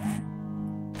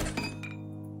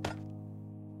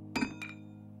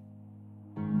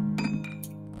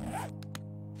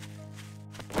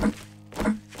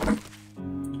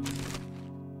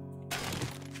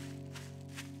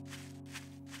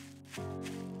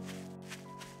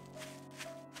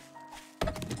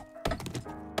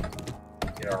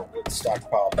 Get our wood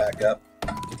stockpile back up.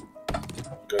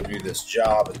 Go do this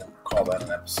job and then call that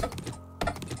an episode.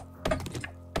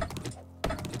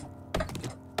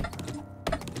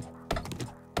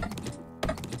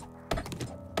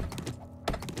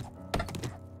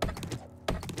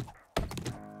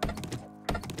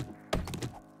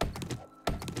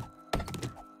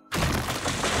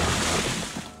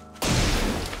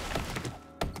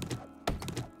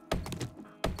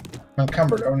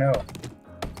 Encumbered, oh no.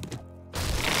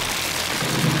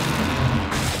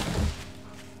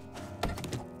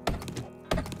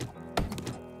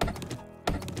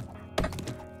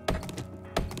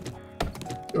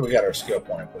 We got our skill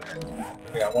point put in.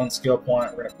 We got one skill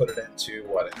point. We're going to put it into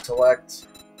what? Intellect?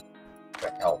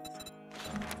 Got health.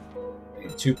 We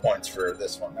need 2 points for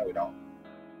this one. No, we don't.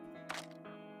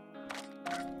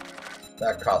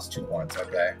 That costs 2 points.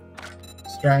 Okay.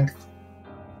 Strength.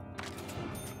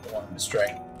 One into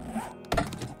strength.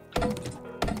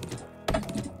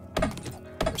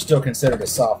 We're still considered a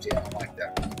softie. I don't like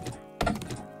that.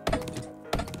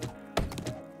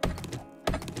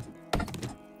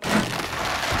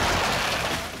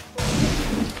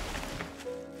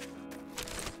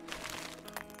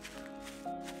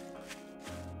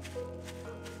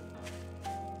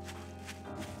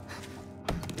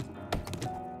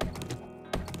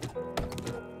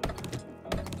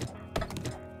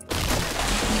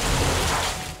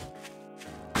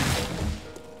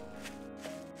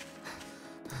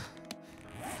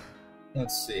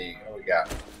 Let's see, what we got?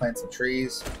 Plant some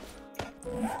trees.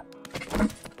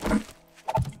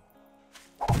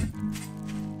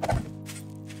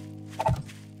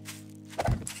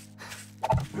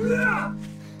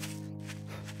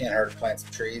 Can't hurt to plant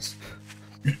some trees.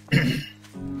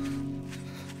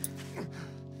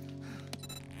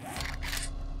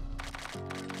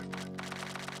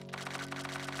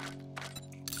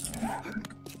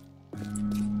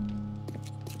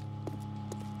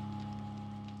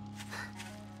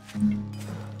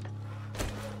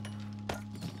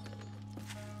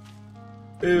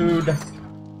 Food.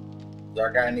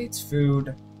 Our guy needs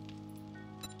food.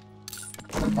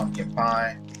 Pumpkin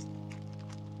pie.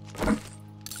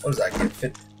 What does that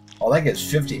give? Oh, that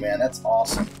gives 50, man. That's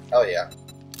awesome. Hell yeah.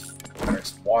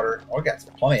 There's some water. Oh, we got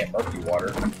plenty of murky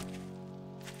water.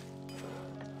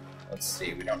 Let's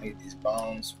see. We don't need these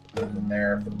bones. Put them in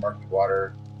there for the murky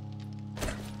water.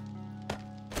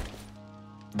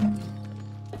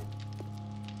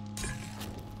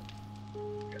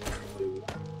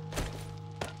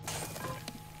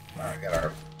 Alright, got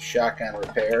our shotgun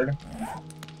repaired.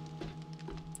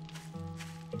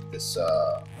 Put this,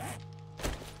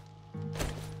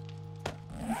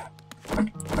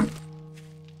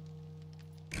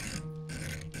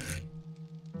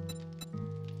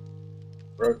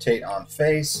 rotate on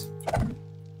face.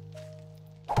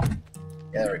 Yeah,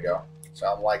 there we go.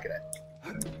 So I'm liking it.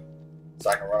 So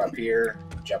I can run up here,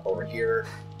 jump over here.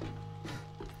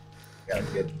 Got a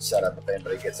good setup if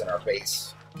anybody gets in our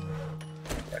base.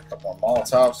 Got a couple more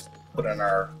Molotovs. Put in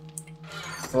our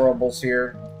throwables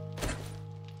here.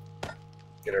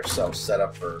 Get ourselves set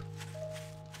up for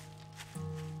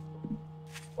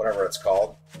whatever it's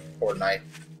called. Fortnite.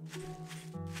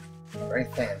 Is there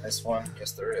anything in this one?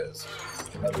 Yes, there is.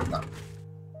 No, there's not.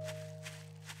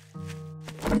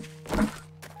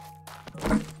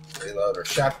 Reload our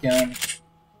shotgun.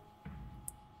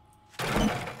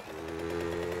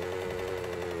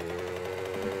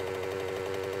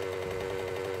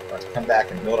 Let's come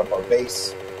back and build up our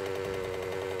base.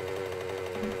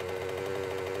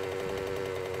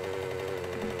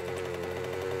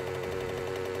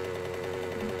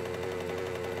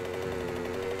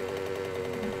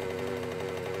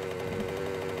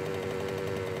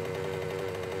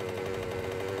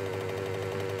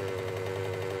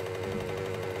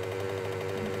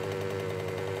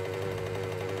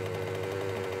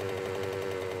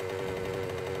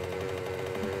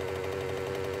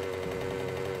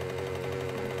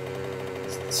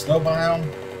 Snow biome.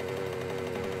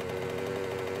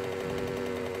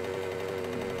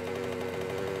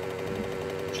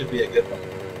 Should be a good one.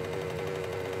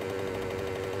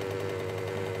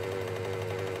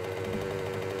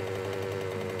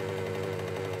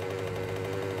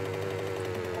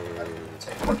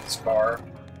 Take apart this car.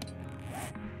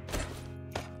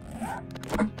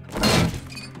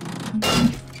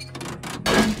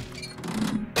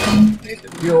 We need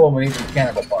the fuel, we need the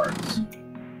mechanical parts.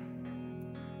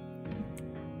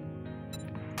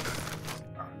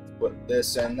 Put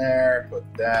this in there, put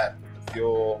that, put the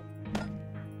fuel.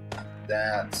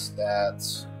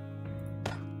 That's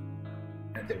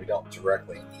anything we don't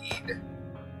directly need.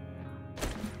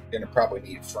 Gonna probably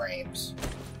need frames.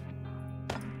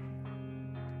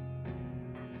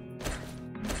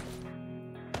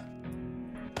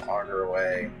 Auger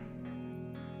away.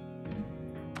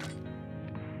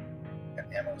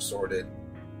 Got ammo sorted.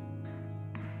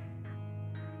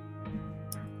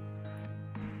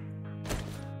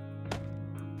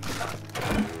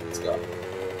 Let's go.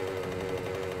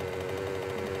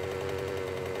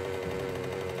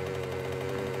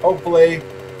 Hopefully,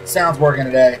 sound's working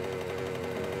today.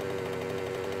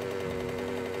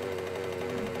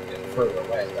 Getting further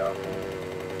away, though.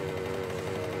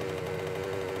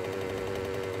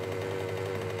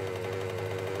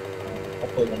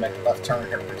 Hopefully, we'll make a left turn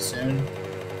here pretty soon.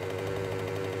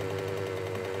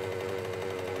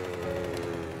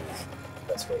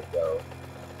 Best way to go.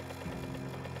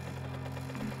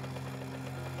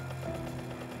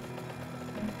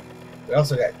 We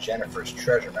also got Jennifer's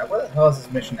treasure map. Where the hell is this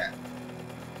mission at?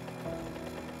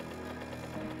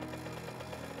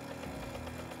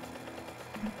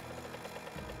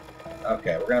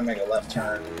 Okay, we're gonna make a left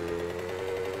turn.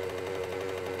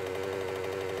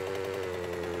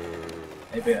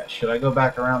 Maybe should I go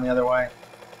back around the other way?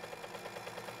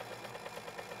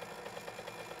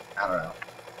 I don't know.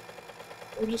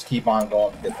 We'll just keep on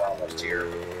going because we're almost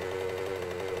here.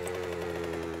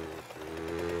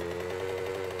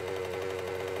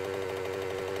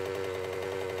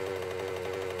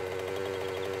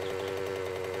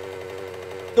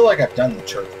 I feel like I've done the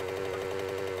church.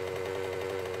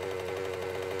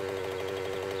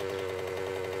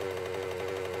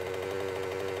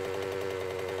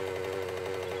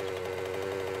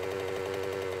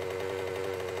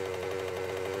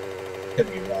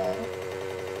 Could be wrong.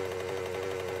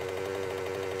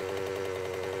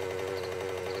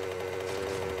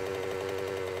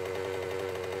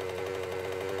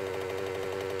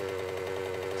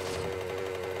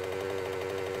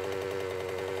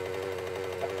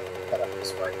 Cut up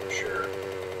this way for sure.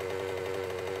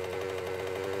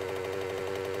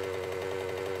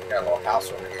 Got a little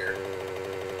house over here.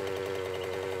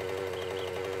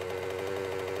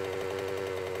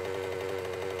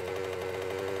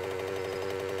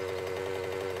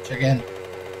 Check in.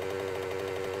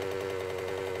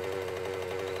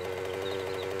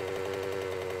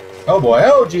 Oh boy,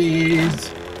 oh geez.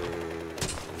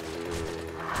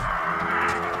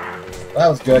 That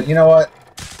was good. You know what?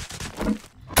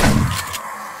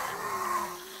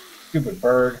 Stupid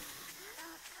bird.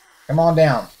 Come on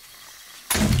down.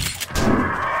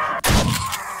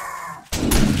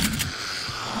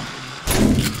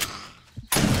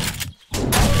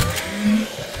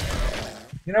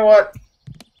 You know what?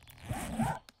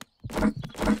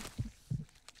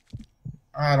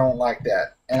 I don't like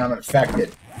that. And I'm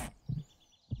infected. I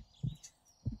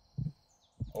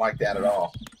don't like that at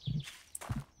all.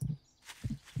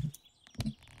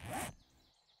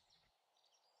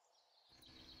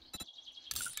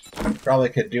 Probably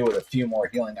could do with a few more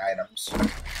healing items to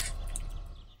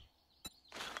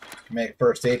make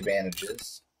first aid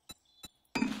bandages.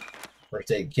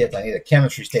 First aid kits. I need a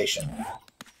chemistry station.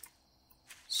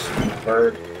 Stupid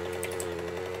bird.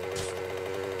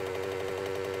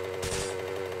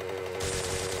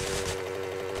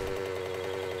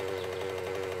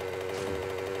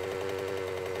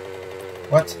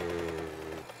 What?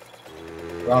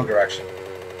 Wrong direction.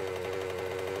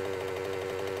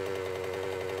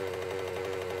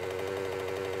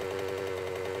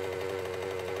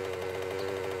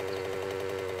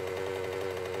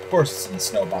 Of course it's in the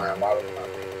snow biome. Why would it not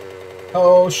be?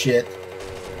 Oh shit.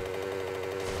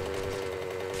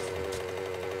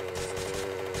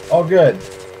 All good.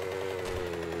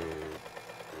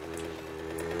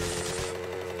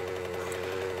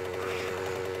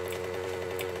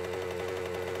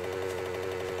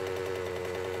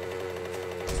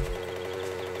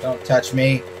 Don't touch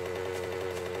me.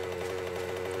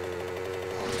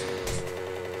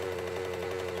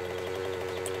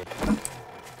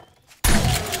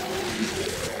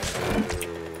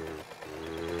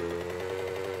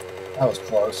 That was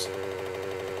close. tires.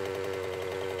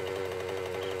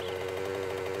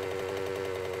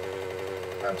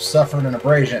 I've suffered an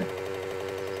abrasion.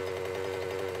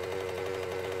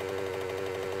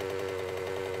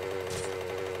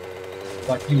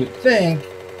 Like you would think.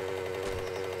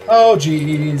 Oh,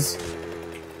 geez.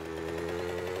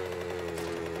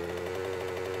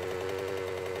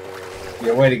 Be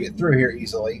a way to get through here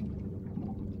easily.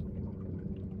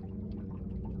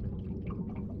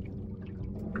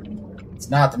 It's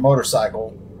not the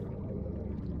motorcycle,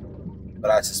 but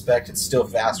I suspect it's still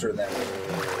faster than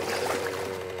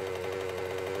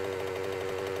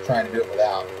trying to do it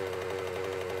without.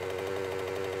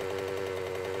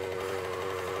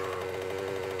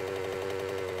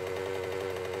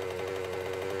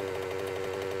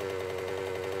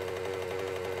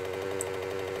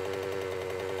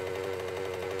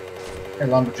 Hey,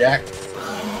 lumberjack.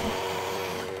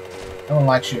 No one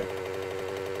likes you.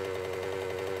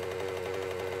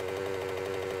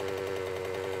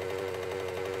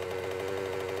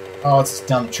 Oh, it's this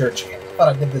dumb church again. I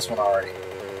thought I did this one already.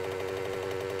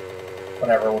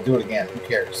 Whatever, we'll do it again. Who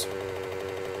cares?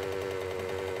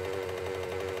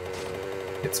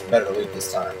 Get some better loot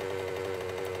this time.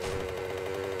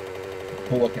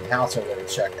 Cool looking house over there to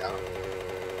check out.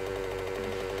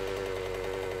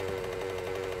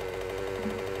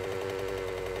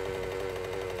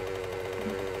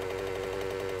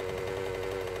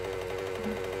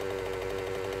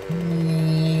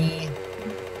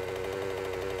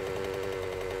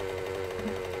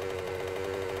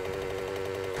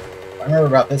 I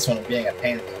remember about this one being a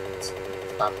pain in the ass.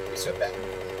 It's not to be so bad.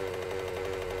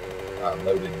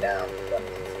 Loaded down.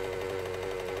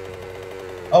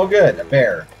 Oh, good, a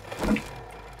bear.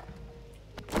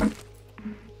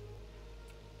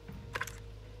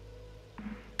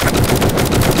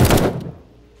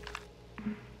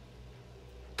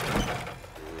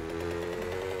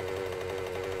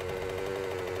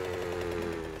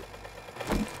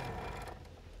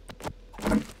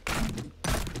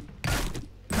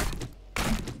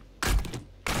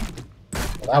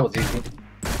 That was easy.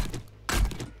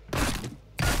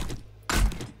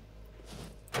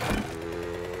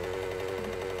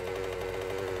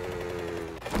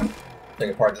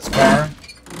 Take apart this car.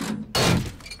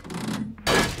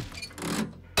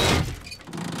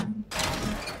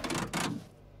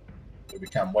 We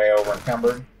become way over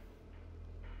encumbered.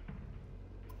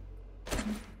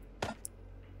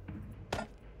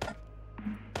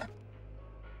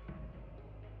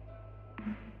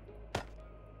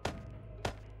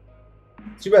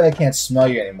 Too bad they can't smell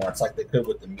you anymore. It's like they could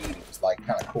with the meat. It was like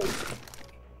kind of cool.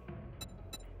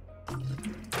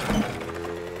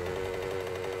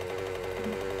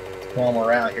 Pull them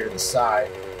around here to the side.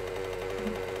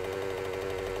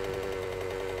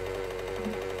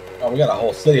 Oh, we got a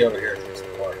whole city over here to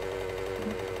explore.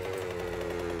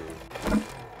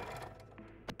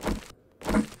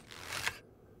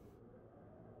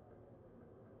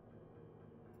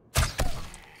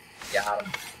 Got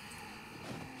him.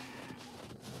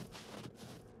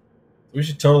 We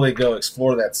should totally go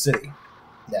explore that city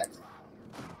next.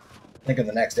 I think in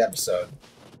the next episode.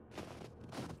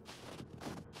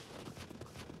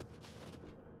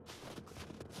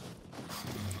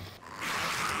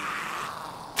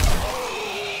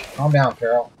 Calm down,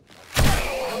 Carol.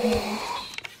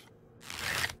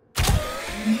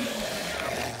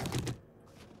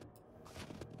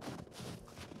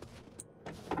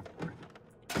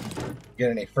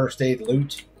 Get any first aid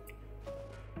loot?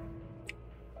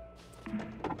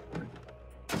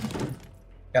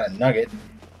 Got a nugget.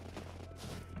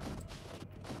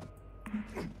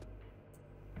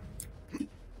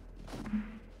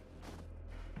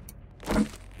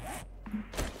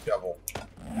 Shovel.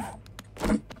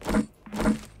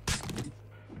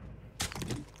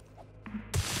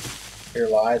 Here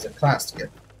lies a class ticket.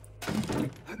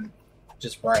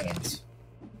 Just brains.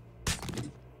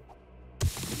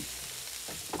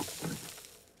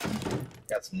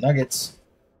 Got some nuggets.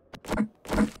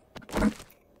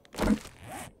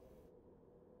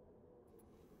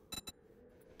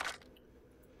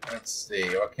 Let's see,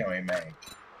 what can we make?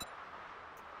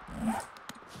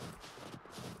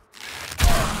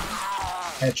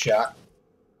 Headshot.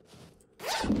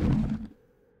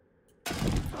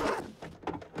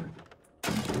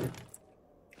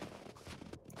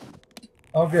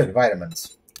 Oh good,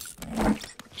 vitamins.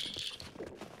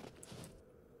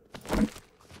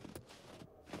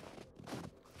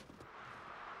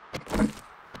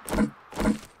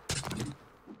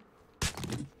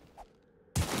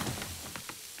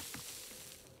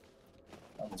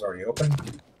 Already open.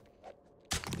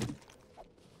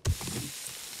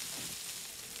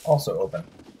 Also open.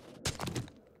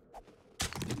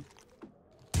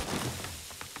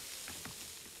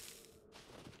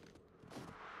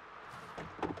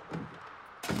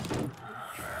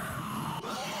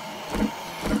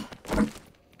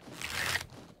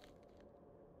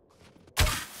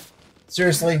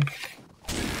 Seriously?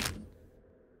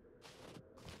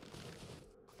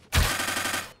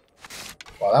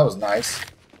 Wow, that was nice.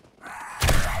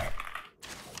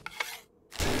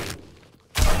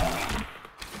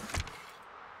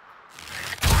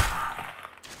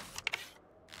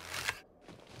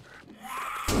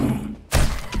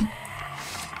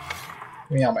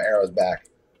 Give me all my arrows back.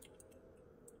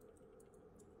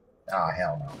 Ah,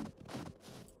 hell no.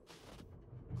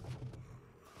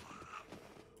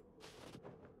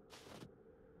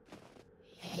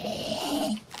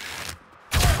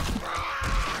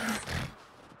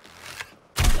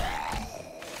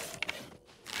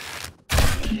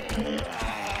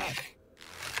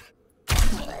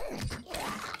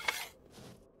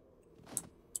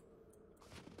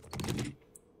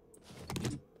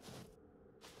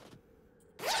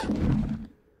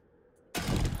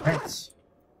 Nice.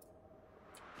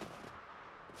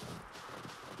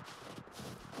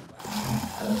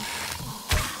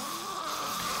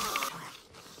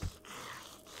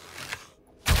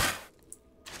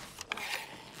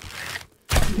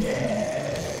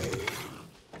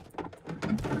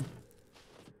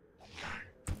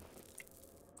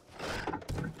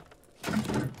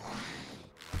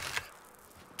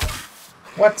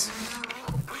 What?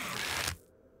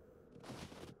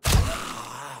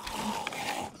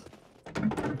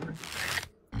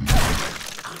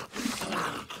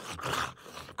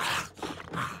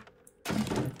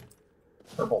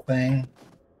 Purple thing.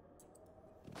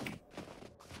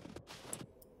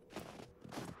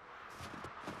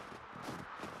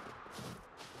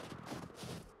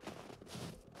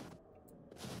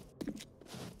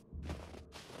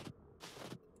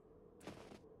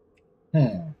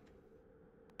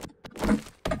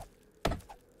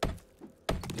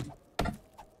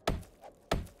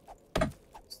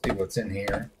 See what's in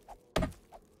here.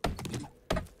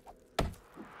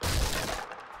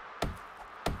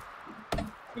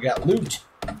 We got loot.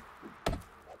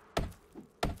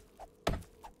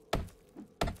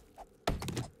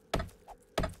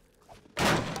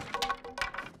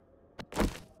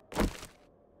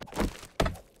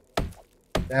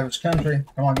 Savage country.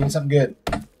 Come on, give me something good.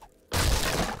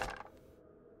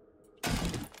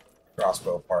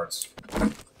 Crossbow parts.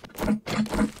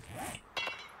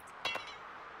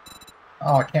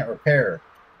 Oh, I can't repair.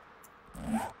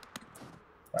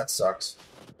 That sucks.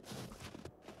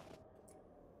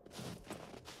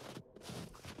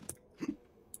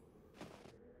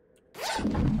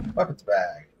 Weapons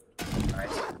bag.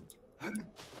 Nice.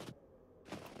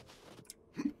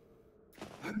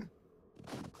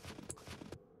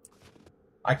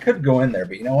 I could go in there,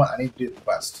 but you know what? I need to do the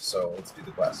quest, so let's do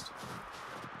the quest.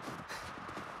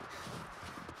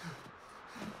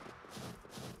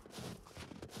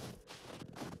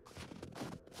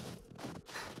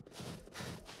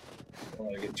 I don't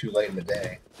want to get too late in the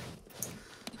day.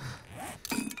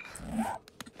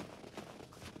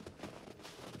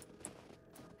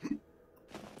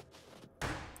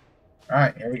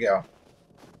 Alright, here we go.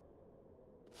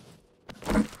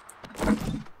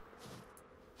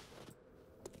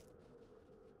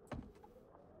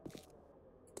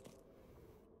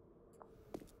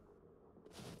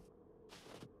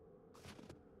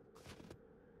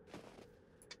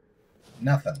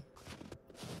 Nothing.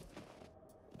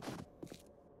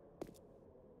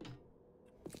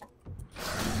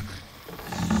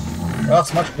 Well,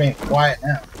 it's much for being quiet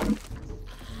now.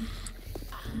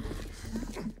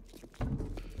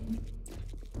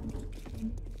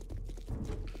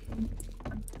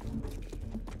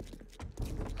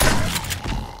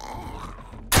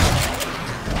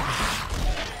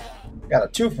 Got a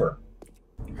twofer.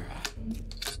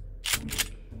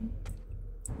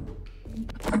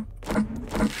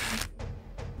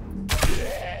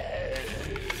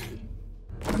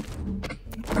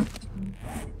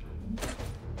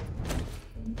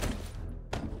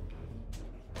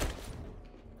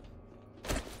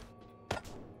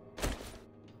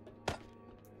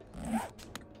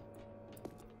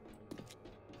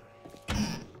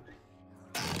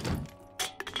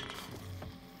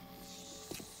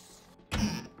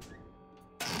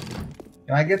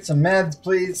 Can I get some meds,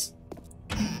 please?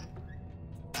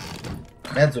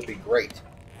 Meds would be great.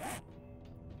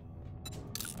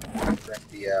 Drink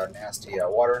the nasty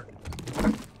water.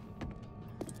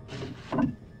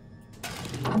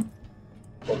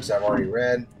 Books I've already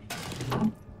read.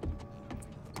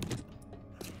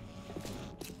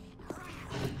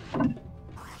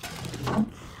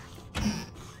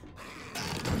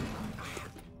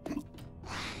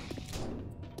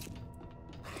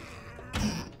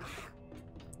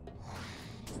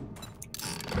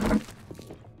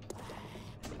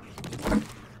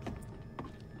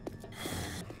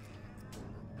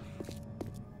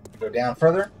 Go down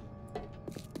further.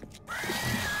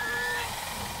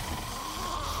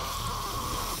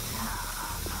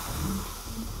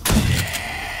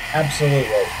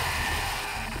 Absolutely.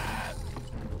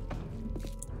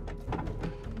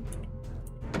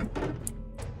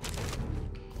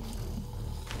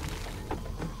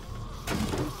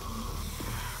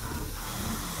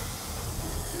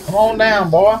 Come on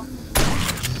down, boy.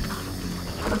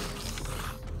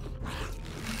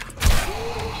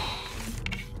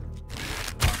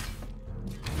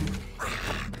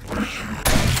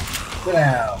 Sit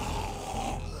down.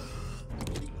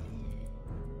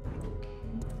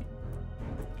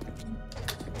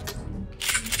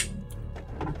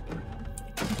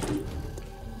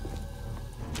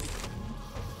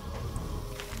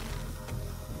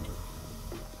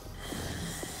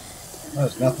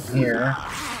 There's nothing here.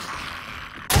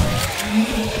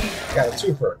 Got a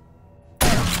twofer.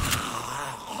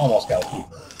 Almost got a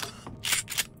twofer.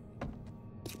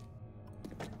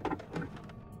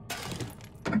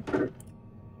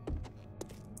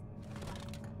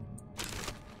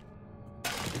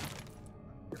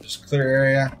 Just clear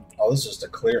area. Oh, this is just a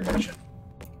clear mission.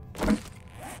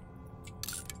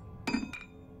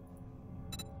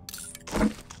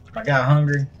 I got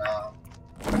hungry. No.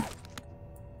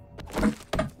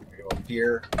 Go up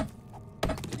here.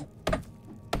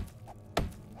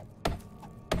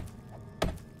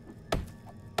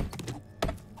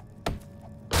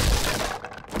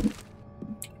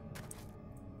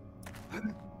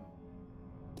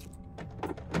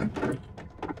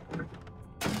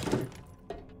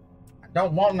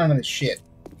 Don't want none of this shit.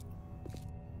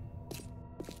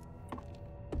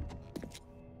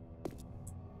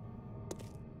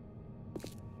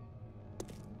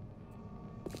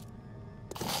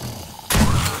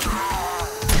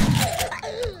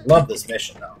 Love this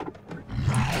mission though.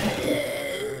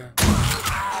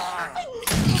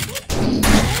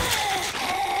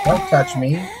 Don't touch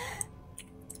me. Who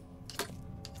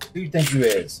do you think you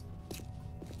is?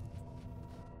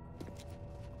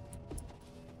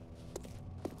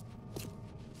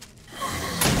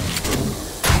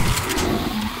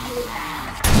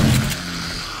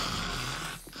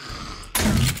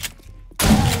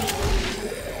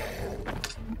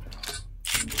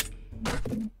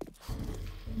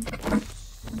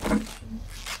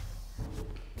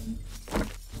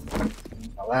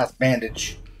 Last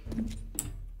bandage.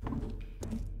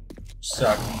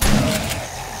 Suck.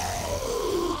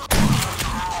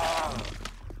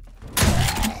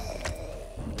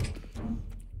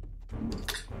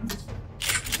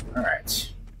 All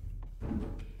right.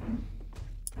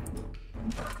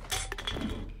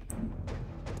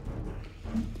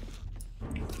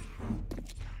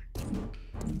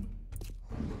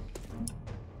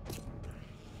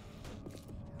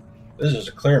 This is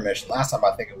a clear mission. Last time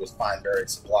I think it was find buried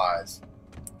supplies.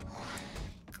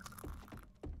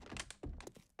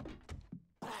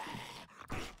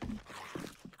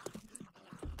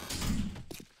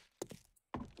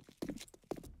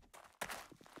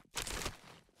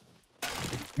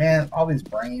 Man, all these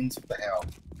brains, what the hell?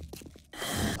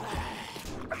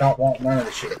 I don't want none of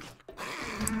the shit.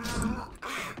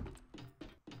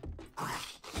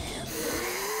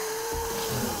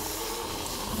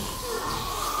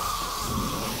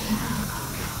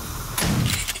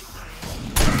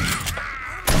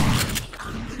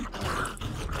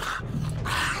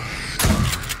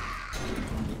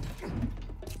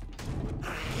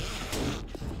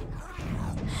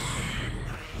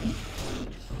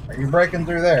 Are you breaking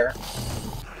through there?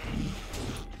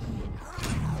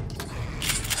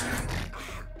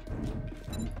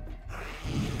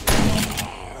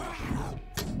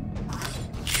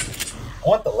 I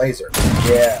want the laser.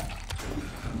 Yeah.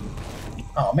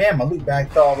 Oh man, my loot bag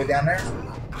fell all the way down there.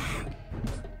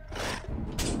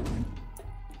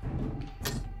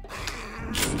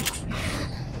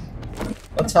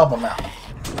 Let's help him out.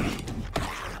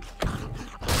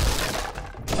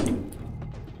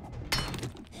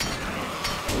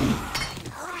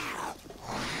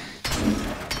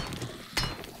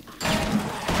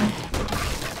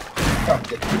 Come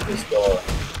get through this door.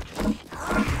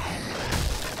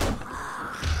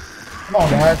 Come on,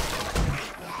 guys.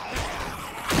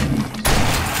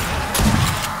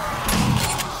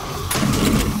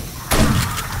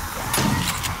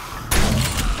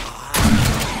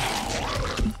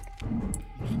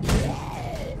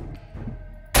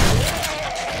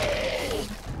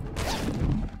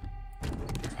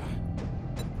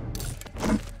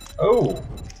 Oh,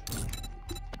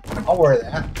 I'll wear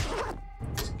that.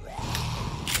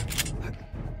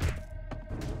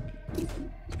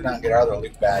 Let's go down and get our other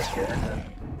loot bag here.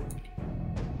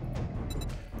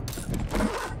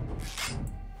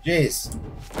 Jeez.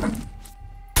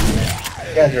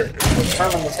 You guys are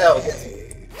determined as hell to get me.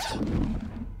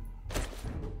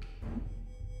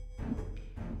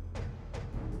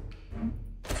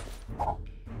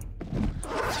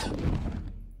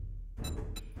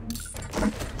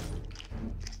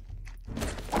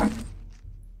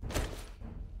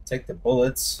 Take the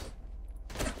bullets.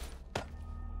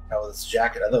 Hell, this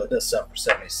jacket, although it does sell for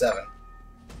 77.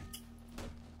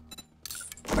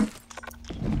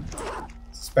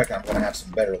 Suspect I'm going to have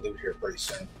some better loot here pretty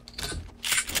soon.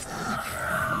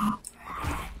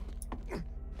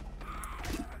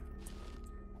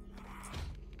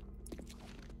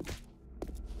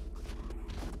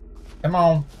 Come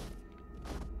on.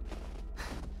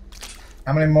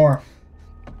 How many more?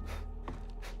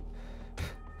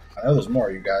 I know there's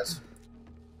more, you guys.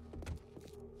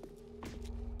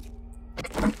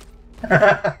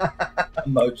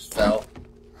 Mo just fell.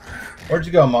 Where'd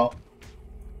you go, Mo?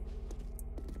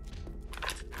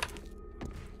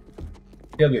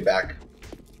 He'll be back.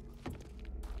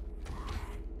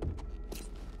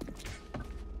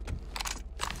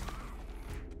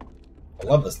 I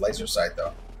love this laser sight,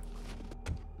 though.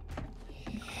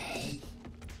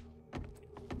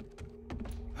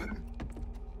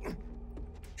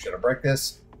 Should I break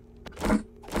this? You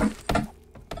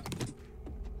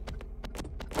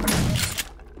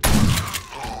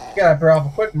gotta appear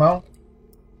awful quick, Mo.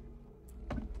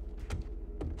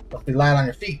 Don't be light on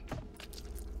your feet.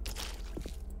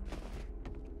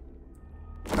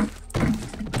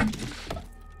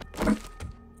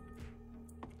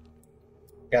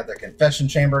 Got the confession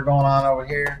chamber going on over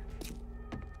here.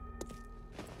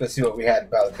 Let's see what we had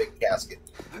about the big casket.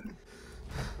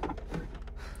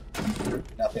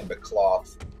 Nothing but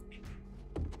cloth.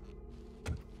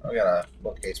 Oh, we got a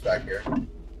bookcase back here.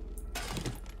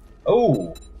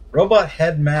 Oh, robot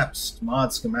head maps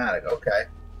mod schematic. Okay.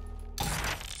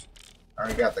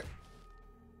 Already got the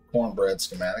cornbread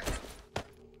schematic.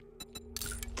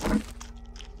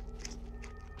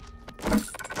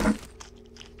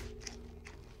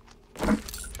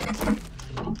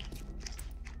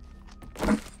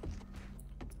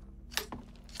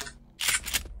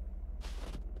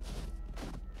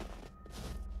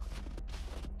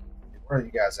 Where are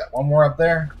you guys at? One more up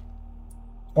there.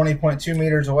 20.2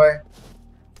 meters away.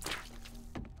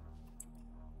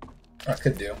 I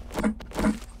could do.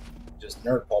 Just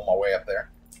nerd pull my way up there.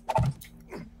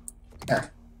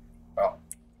 Well.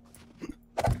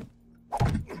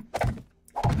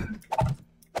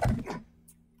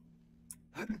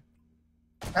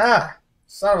 Ah!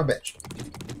 Son of a bitch.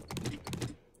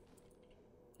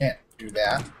 Can't do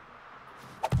that.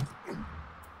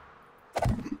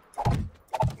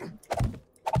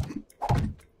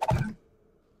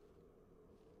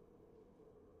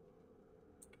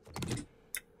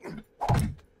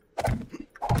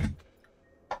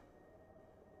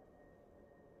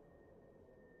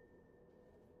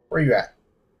 Where are you at?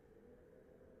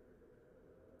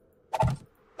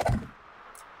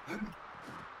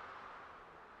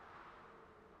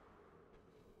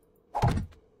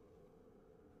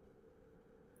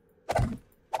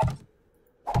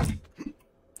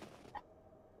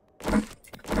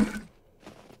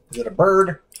 Is it a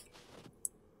bird?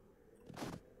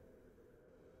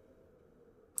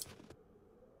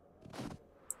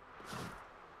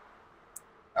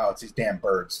 Oh, it's these damn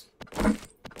birds.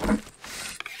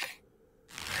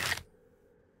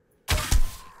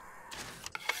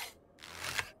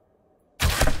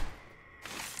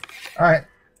 Alright,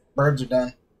 birds are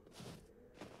done.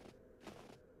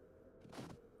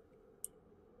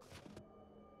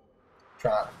 Try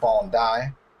not to fall and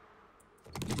die.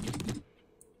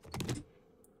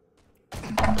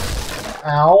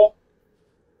 Ow!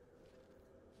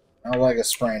 My leg is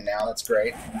sprained now, that's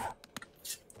great.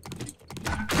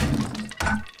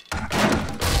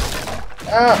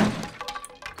 Ah!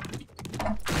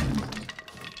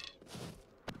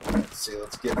 Let's see,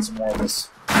 let's get some more of this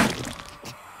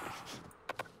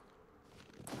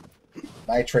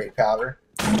nitrate powder.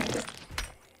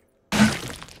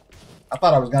 I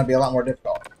thought it was going to be a lot more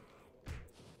difficult.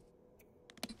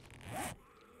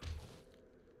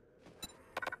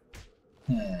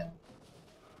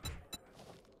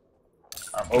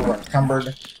 I'm over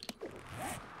encumbered,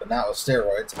 but not with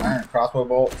steroids. Iron crossbow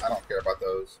bolt, I don't care about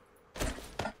those.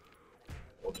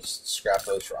 We'll just scrap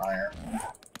those for iron.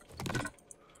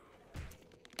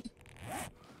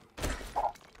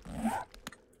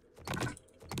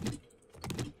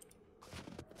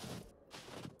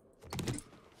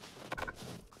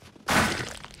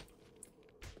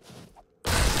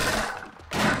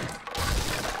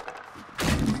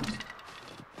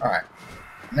 Alright,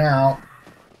 now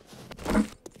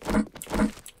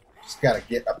gotta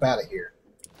get up out of here.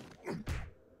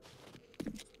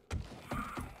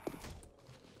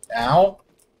 Ow.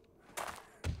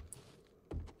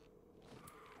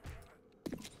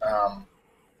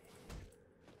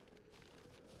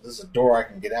 This is a door I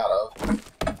can get out of.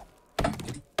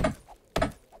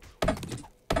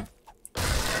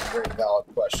 Very valid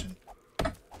question.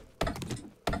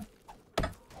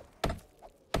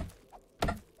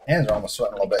 Hands are almost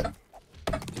sweating a little bit.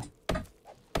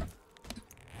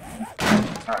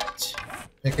 Alright.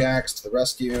 Pickaxe to the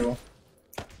rescue.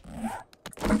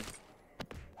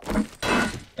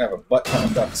 I have a butt ton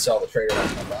of stuff to sell the trader when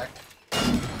I come back.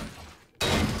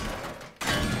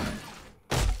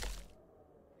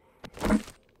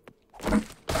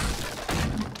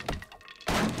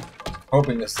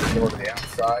 Hoping this is the door to the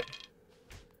outside.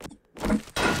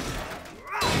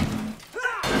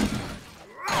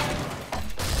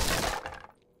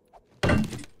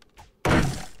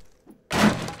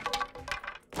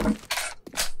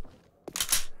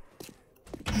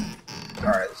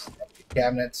 Alright, this is empty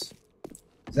cabinets.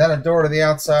 Is that a door to the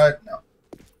outside? No.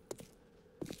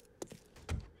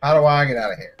 How do I get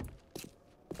out of here?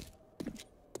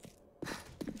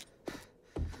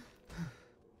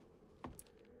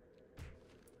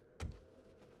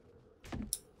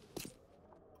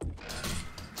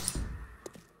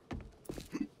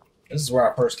 This is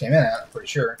where I first came in at, I'm pretty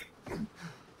sure.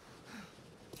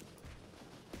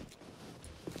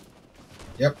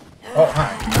 Yep. Oh,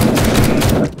 hi.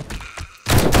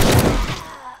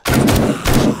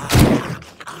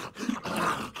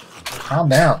 Calm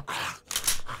down.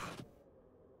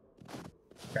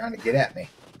 Trying to get at me.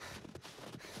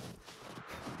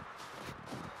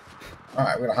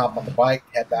 Alright, we're gonna hop on the bike,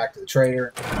 head back to the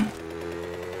trader.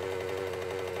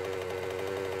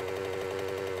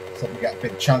 So we got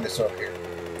big chungus over here.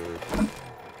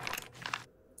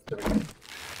 So we can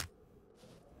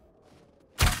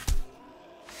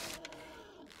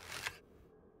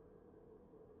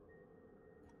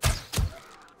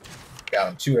got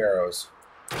him 2 arrows.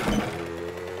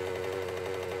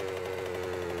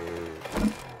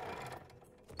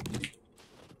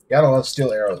 Gotta love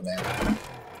steel arrows, man.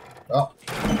 Well,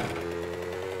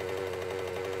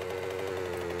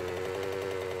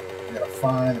 we gotta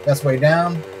find the best way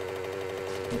down,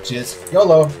 which is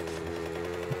YOLO.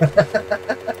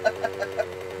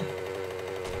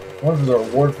 What is the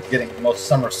reward for getting the most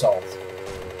somersaults?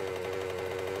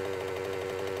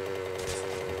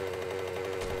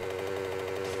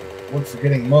 Reward for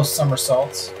getting most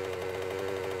somersaults.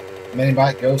 Mini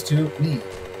bike goes to me.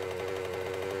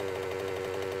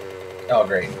 Oh,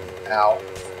 great. Ow.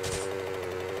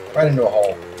 Right into a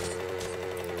hole.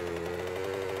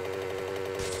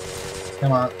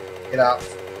 Come on. Get out.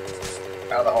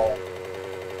 Out of the hole.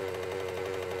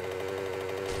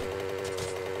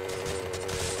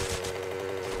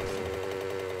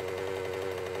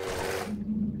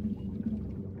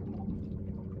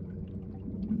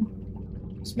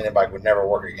 This mini bike would never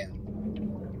work again.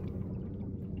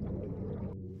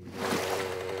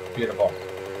 Beautiful.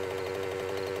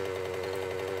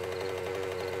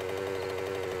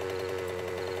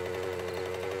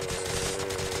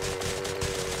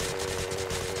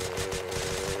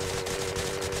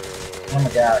 Oh my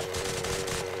gosh.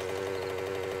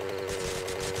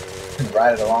 I can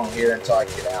ride it along here until I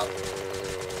get out.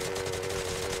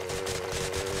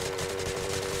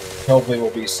 Hopefully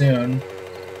we'll be soon.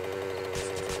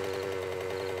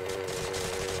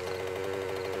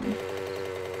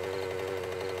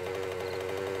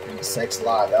 Sakes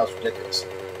alive, that was ridiculous.